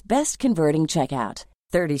internet's best converting checkout.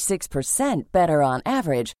 36% better on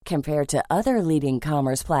average compared to other leading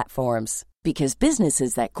commerce platforms. Because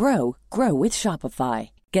businesses that grow, grow with Shopify.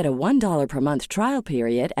 Get a $1 per month trial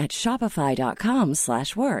period at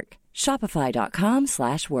shopify.com/work.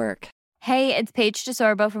 Shopify.com/work. Hey, it's Paige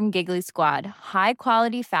DeSorbo from Giggly Squad. High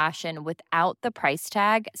quality fashion without the price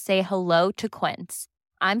tag. Say hello to Quince.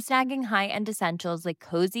 I'm snagging high-end essentials like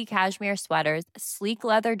cozy cashmere sweaters, sleek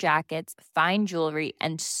leather jackets, fine jewelry,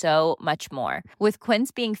 and so much more. With Quince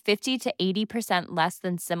being 50 to 80% less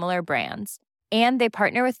than similar brands. And they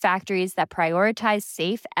partner with factories that prioritize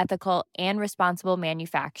safe, ethical, and responsible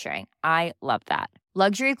manufacturing. I love that.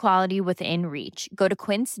 Luxury quality within reach. Go to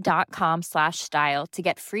quince.com/style to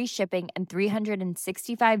get free shipping and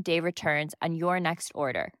 365-day returns on your next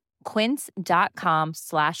order.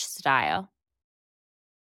 Quince.com/style.